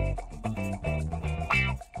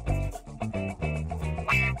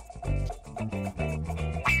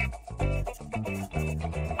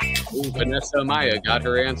 Ooh, Vanessa Maya got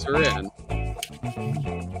her answer in.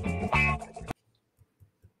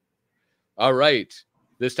 All right.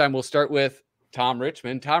 This time we'll start with Tom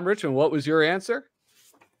Richmond. Tom Richmond, what was your answer?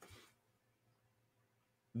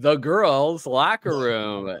 The girls' locker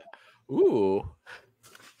room. Ooh.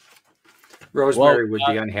 Rosemary would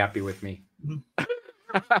be unhappy with me.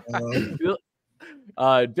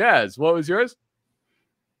 Des, what was yours?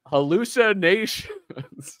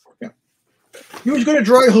 Hallucinations. He was good at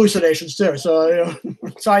drawing hallucinations too, so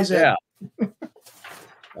ties in. Yeah.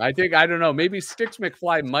 I don't know. Maybe Sticks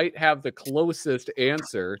McFly might have the closest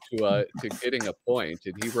answer to getting a point,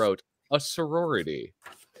 and he wrote a sorority.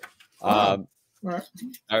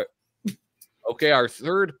 Okay, our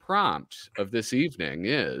third prompt of this evening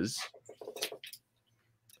is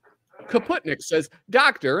Kaputnik says,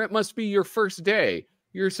 "Doctor, it must be your first day.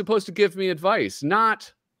 You're supposed to give me advice,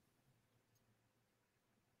 not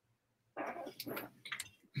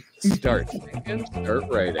start thinking, start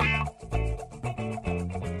writing."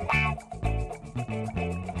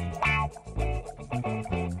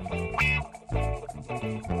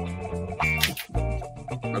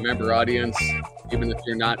 Remember, audience, even if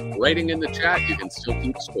you're not writing in the chat, you can still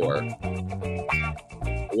keep score.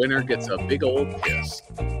 The winner gets a big old kiss.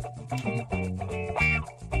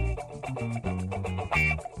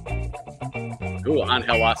 Ooh,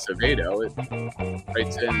 Angel Acevedo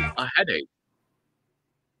writes in a headache.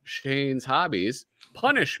 Shane's hobbies,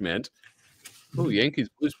 punishment. Ooh, Yankees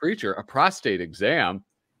Blues Preacher, a prostate exam.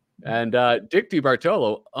 And Dick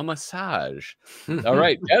DiBartolo, a massage. All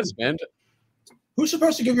right, Desmond. Who's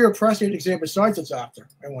supposed to give you a prostate exam besides the doctor?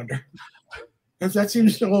 I wonder. Because that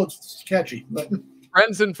seems a little sketchy. But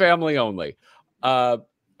friends and family only. All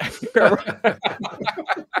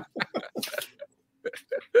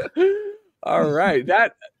right.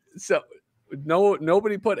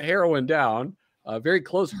 Nobody put heroin down. Very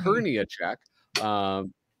close hernia check.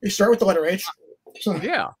 You start with the letter H. So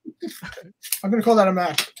yeah. I'm going to call that a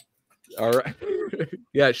match. All right.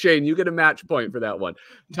 Yeah, Shane, you get a match point for that one.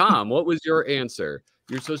 Tom, what was your answer?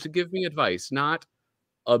 You're supposed to give me advice, not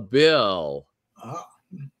a bill. Oh,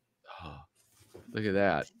 look at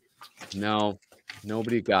that. No,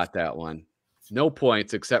 nobody got that one. No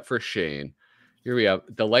points except for Shane. Here we have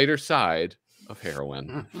the lighter side of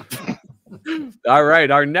heroin. All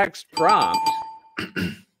right, our next prompt.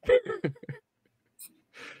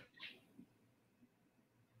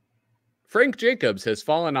 Frank Jacobs has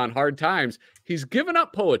fallen on hard times. He's given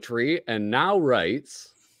up poetry and now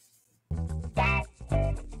writes.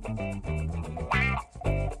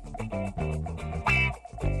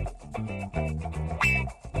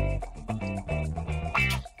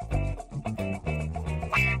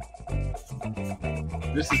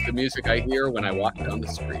 This is the music I hear when I walk down the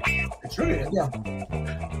street. It's really good, yeah.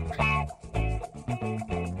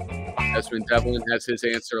 Desmond Devlin has his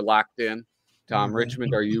answer locked in. Tom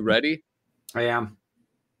Richmond, are you ready? I am.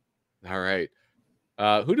 All right.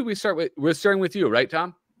 Who do we start with? We're starting with you, right,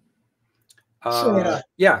 Tom?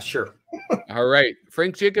 Yeah, sure. All right.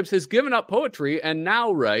 Frank Jacobs has given up poetry and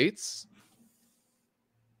now writes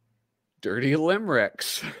dirty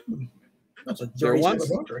limericks. That's a dirty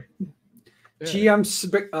poetry. Yeah. GM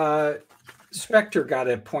Spectre got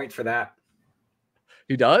a point for that.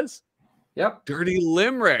 He does? Yep. Dirty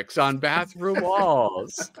limericks on bathroom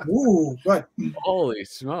walls. Ooh, good. Holy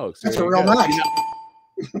smokes. That's a real match.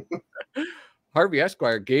 Harvey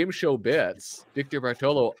Esquire, game show bits. Dick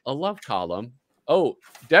DiBartolo, a love column. Oh,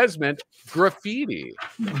 Desmond, graffiti.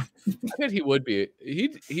 I bet he would be.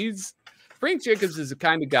 He's Frank Jacobs is the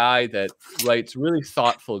kind of guy that writes really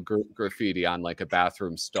thoughtful graffiti on like a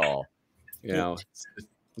bathroom stall. You know, it's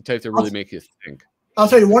the type that really make you think. I'll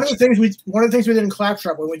tell you one of the things we did in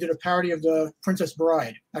Claptrap when we did a parody of the Princess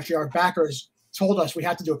Bride. Actually, our backers told us we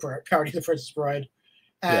had to do a parody of the Princess Bride,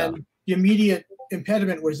 and the immediate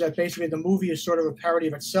impediment was that basically the movie is sort of a parody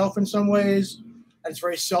of itself in some ways, and it's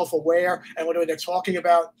very self-aware. And when they're talking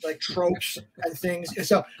about like tropes and things,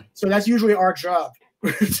 so that's usually our job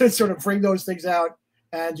to sort of bring those things out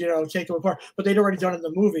and take them apart. But they'd already done it in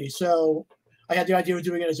the movie, so I had the idea of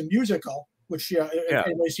doing it as a musical. Which if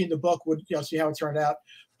anybody's seen the book would see how it turned out.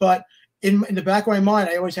 But in the back of my mind,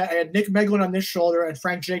 I had Nick Meglin on this shoulder and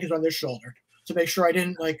Frank Jacobs on this shoulder to make sure I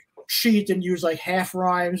didn't like cheat and use like half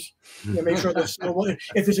rhymes. Make sure that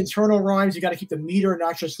if there's internal rhymes, you got to keep the meter,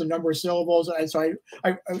 not just the number of syllables. And so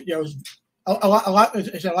I a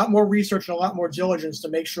lot more research and a lot more diligence to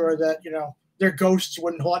make sure that their ghosts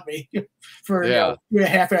wouldn't haunt me for doing a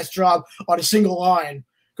half-assed job on a single line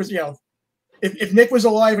because If Nick was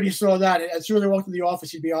alive and he saw that, as soon as I walked in the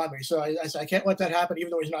office, he'd be on me. So I said, I can't let that happen,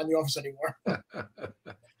 even though he's not in the office anymore.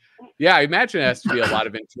 Yeah, I imagine it has to be a lot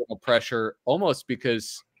of internal pressure, almost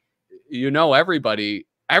because everybody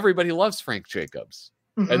loves Frank Jacobs,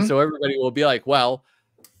 and so everybody will be like, "Well,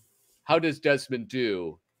 how does Desmond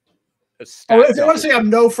do?" If they want to say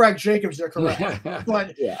I'm no Frank Jacobs, they're correct.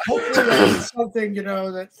 But hopefully that's something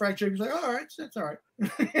that Frank Jacobs is like, all right, that's all right.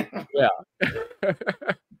 Yeah.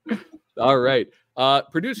 All right.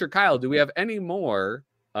 Producer Kyle, do we have any more?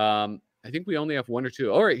 I think we only have one or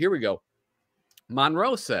two. All right, here we go.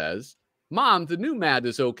 Monroe says, Mom, the new Mad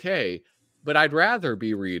is okay, but I'd rather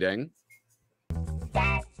be reading.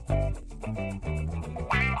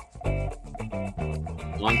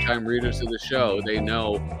 Longtime readers of the show, they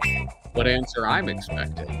know what answer I'm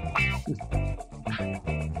expecting.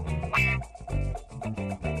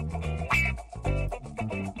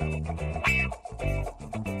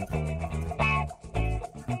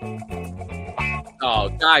 Oh,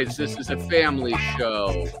 guys, this is a family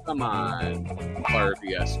show. Come on,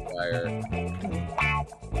 Harvey Esquire.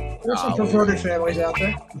 There's some perverted families out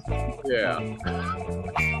there. Yeah.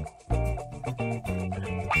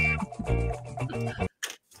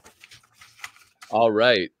 All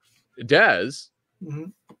right. Des.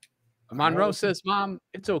 Monroe says, Mom,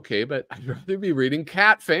 it's okay, but I'd rather be reading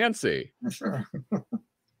Cat Fancy. Sure.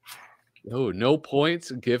 Oh, no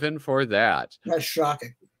points given for that. That's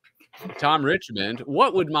shocking. Tom Richmond,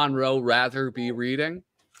 what would Monroe rather be reading?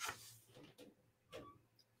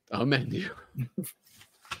 A menu.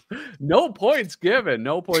 No points given.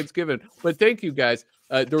 No points given. But thank you guys.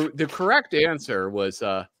 The correct answer was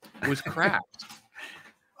cracked.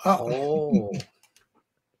 Oh.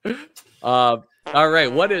 All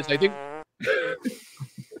right. What is? I think.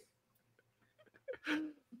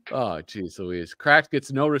 Oh, geez, Louise. Cracked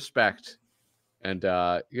gets no respect, and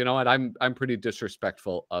you know what? I'm pretty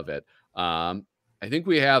disrespectful of it. I think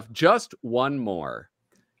we have just one more.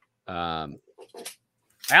 Al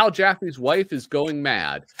Jaffee's wife is going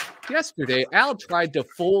mad. Yesterday, Al tried to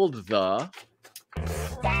fold the.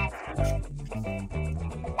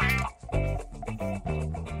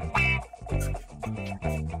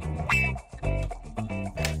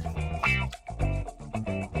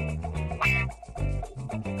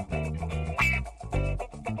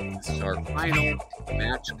 This is our final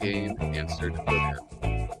match game answer to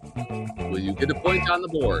Kuper. Will you get a point on the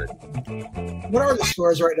board? What are the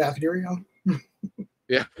scores right now? Can you know?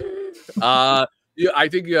 Yeah. I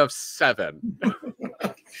think you have 7.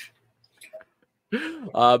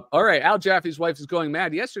 All right. Al Jaffee's wife is going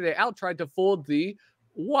mad. Yesterday, Al tried to fold the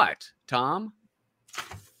what, Tom?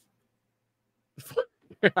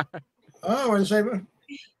 Oh, and say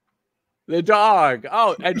The dog.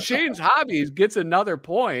 Oh, and Shane's Hobbies gets another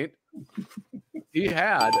point. He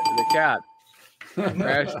had the cat.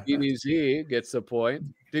 Crash DDZ gets a point.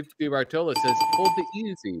 Dick Bartola says, hold the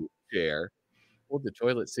easy chair. Hold the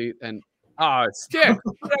toilet seat and stick.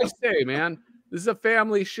 What did I say, man? This is a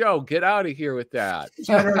family show. Get out of here with that.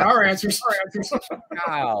 Our answers.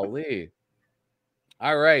 Golly.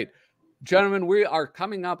 All right, gentlemen, we are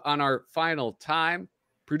coming up on our final time.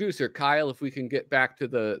 Producer Kyle, if we can get back to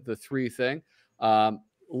the 3 thing,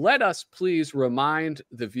 let us please remind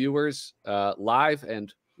the viewers live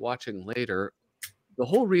and watching later the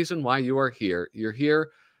whole reason why you are here. You're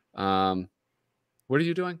here. What are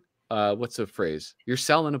you doing? What's the phrase? You're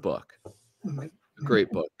selling a book. A great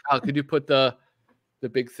book. Could you put the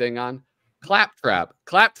big thing on?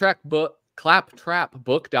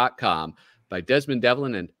 claptrapbook.com by Desmond,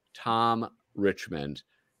 Devlin, and Tom Richmond.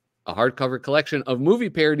 A hardcover collection of movie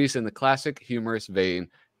parodies in the classic humorous vein.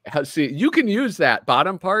 See, you can use that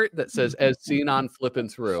bottom part that says "as seen on Flippin'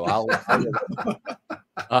 Through." I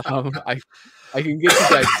can get you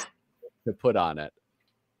guys to put on it.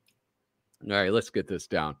 All right, let's get this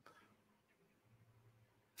down.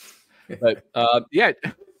 But yeah,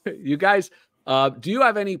 you guys, do you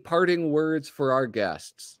have any parting words for our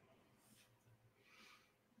guests?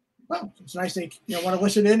 Well, it's nice they want to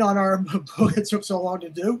listen in on our book. It took so long to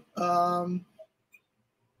do.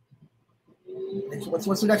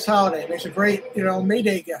 What's the next holiday? It makes a great May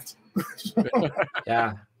Day gift.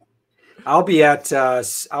 Yeah, I'll be at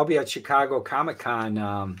Chicago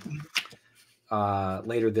Comic-Con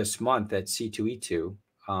later this month at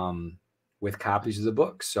C2E2 with copies of the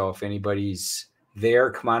book. So if anybody's there,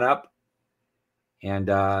 come on up. And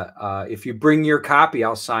if you bring your copy,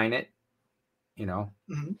 I'll sign it. Nice.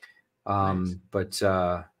 But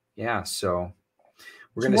yeah, so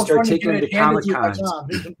we're going to start taking them to Comic-Con.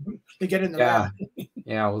 To get in the mail.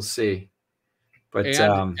 Yeah, we'll see. But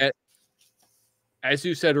as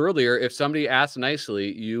you said earlier, if somebody asks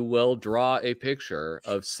nicely, you will draw a picture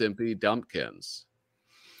of Simpy Dumpkins.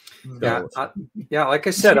 Yeah, yeah. Like I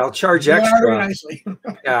said, I'll charge extra. Nicely.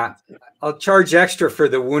 Yeah, I'll charge extra for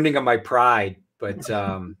the wounding of my pride, but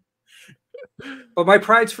my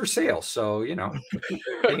pride's for sale, so pay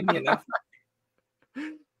me enough.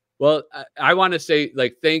 Well, I want to say,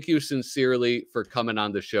 thank you sincerely for coming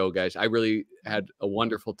on the show, guys. I really had a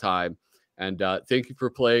wonderful time. And thank you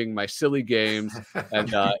for playing my silly games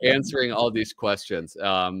and answering all these questions.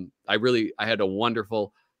 I had a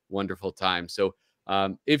wonderful, wonderful time. So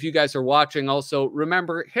if you guys are watching, also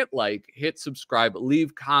remember, hit like, hit subscribe,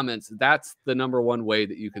 leave comments. That's the #1 way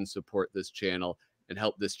that you can support this channel and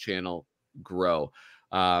help this channel grow.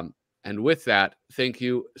 And with that, thank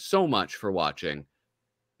you so much for watching.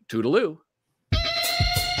 Toodaloo.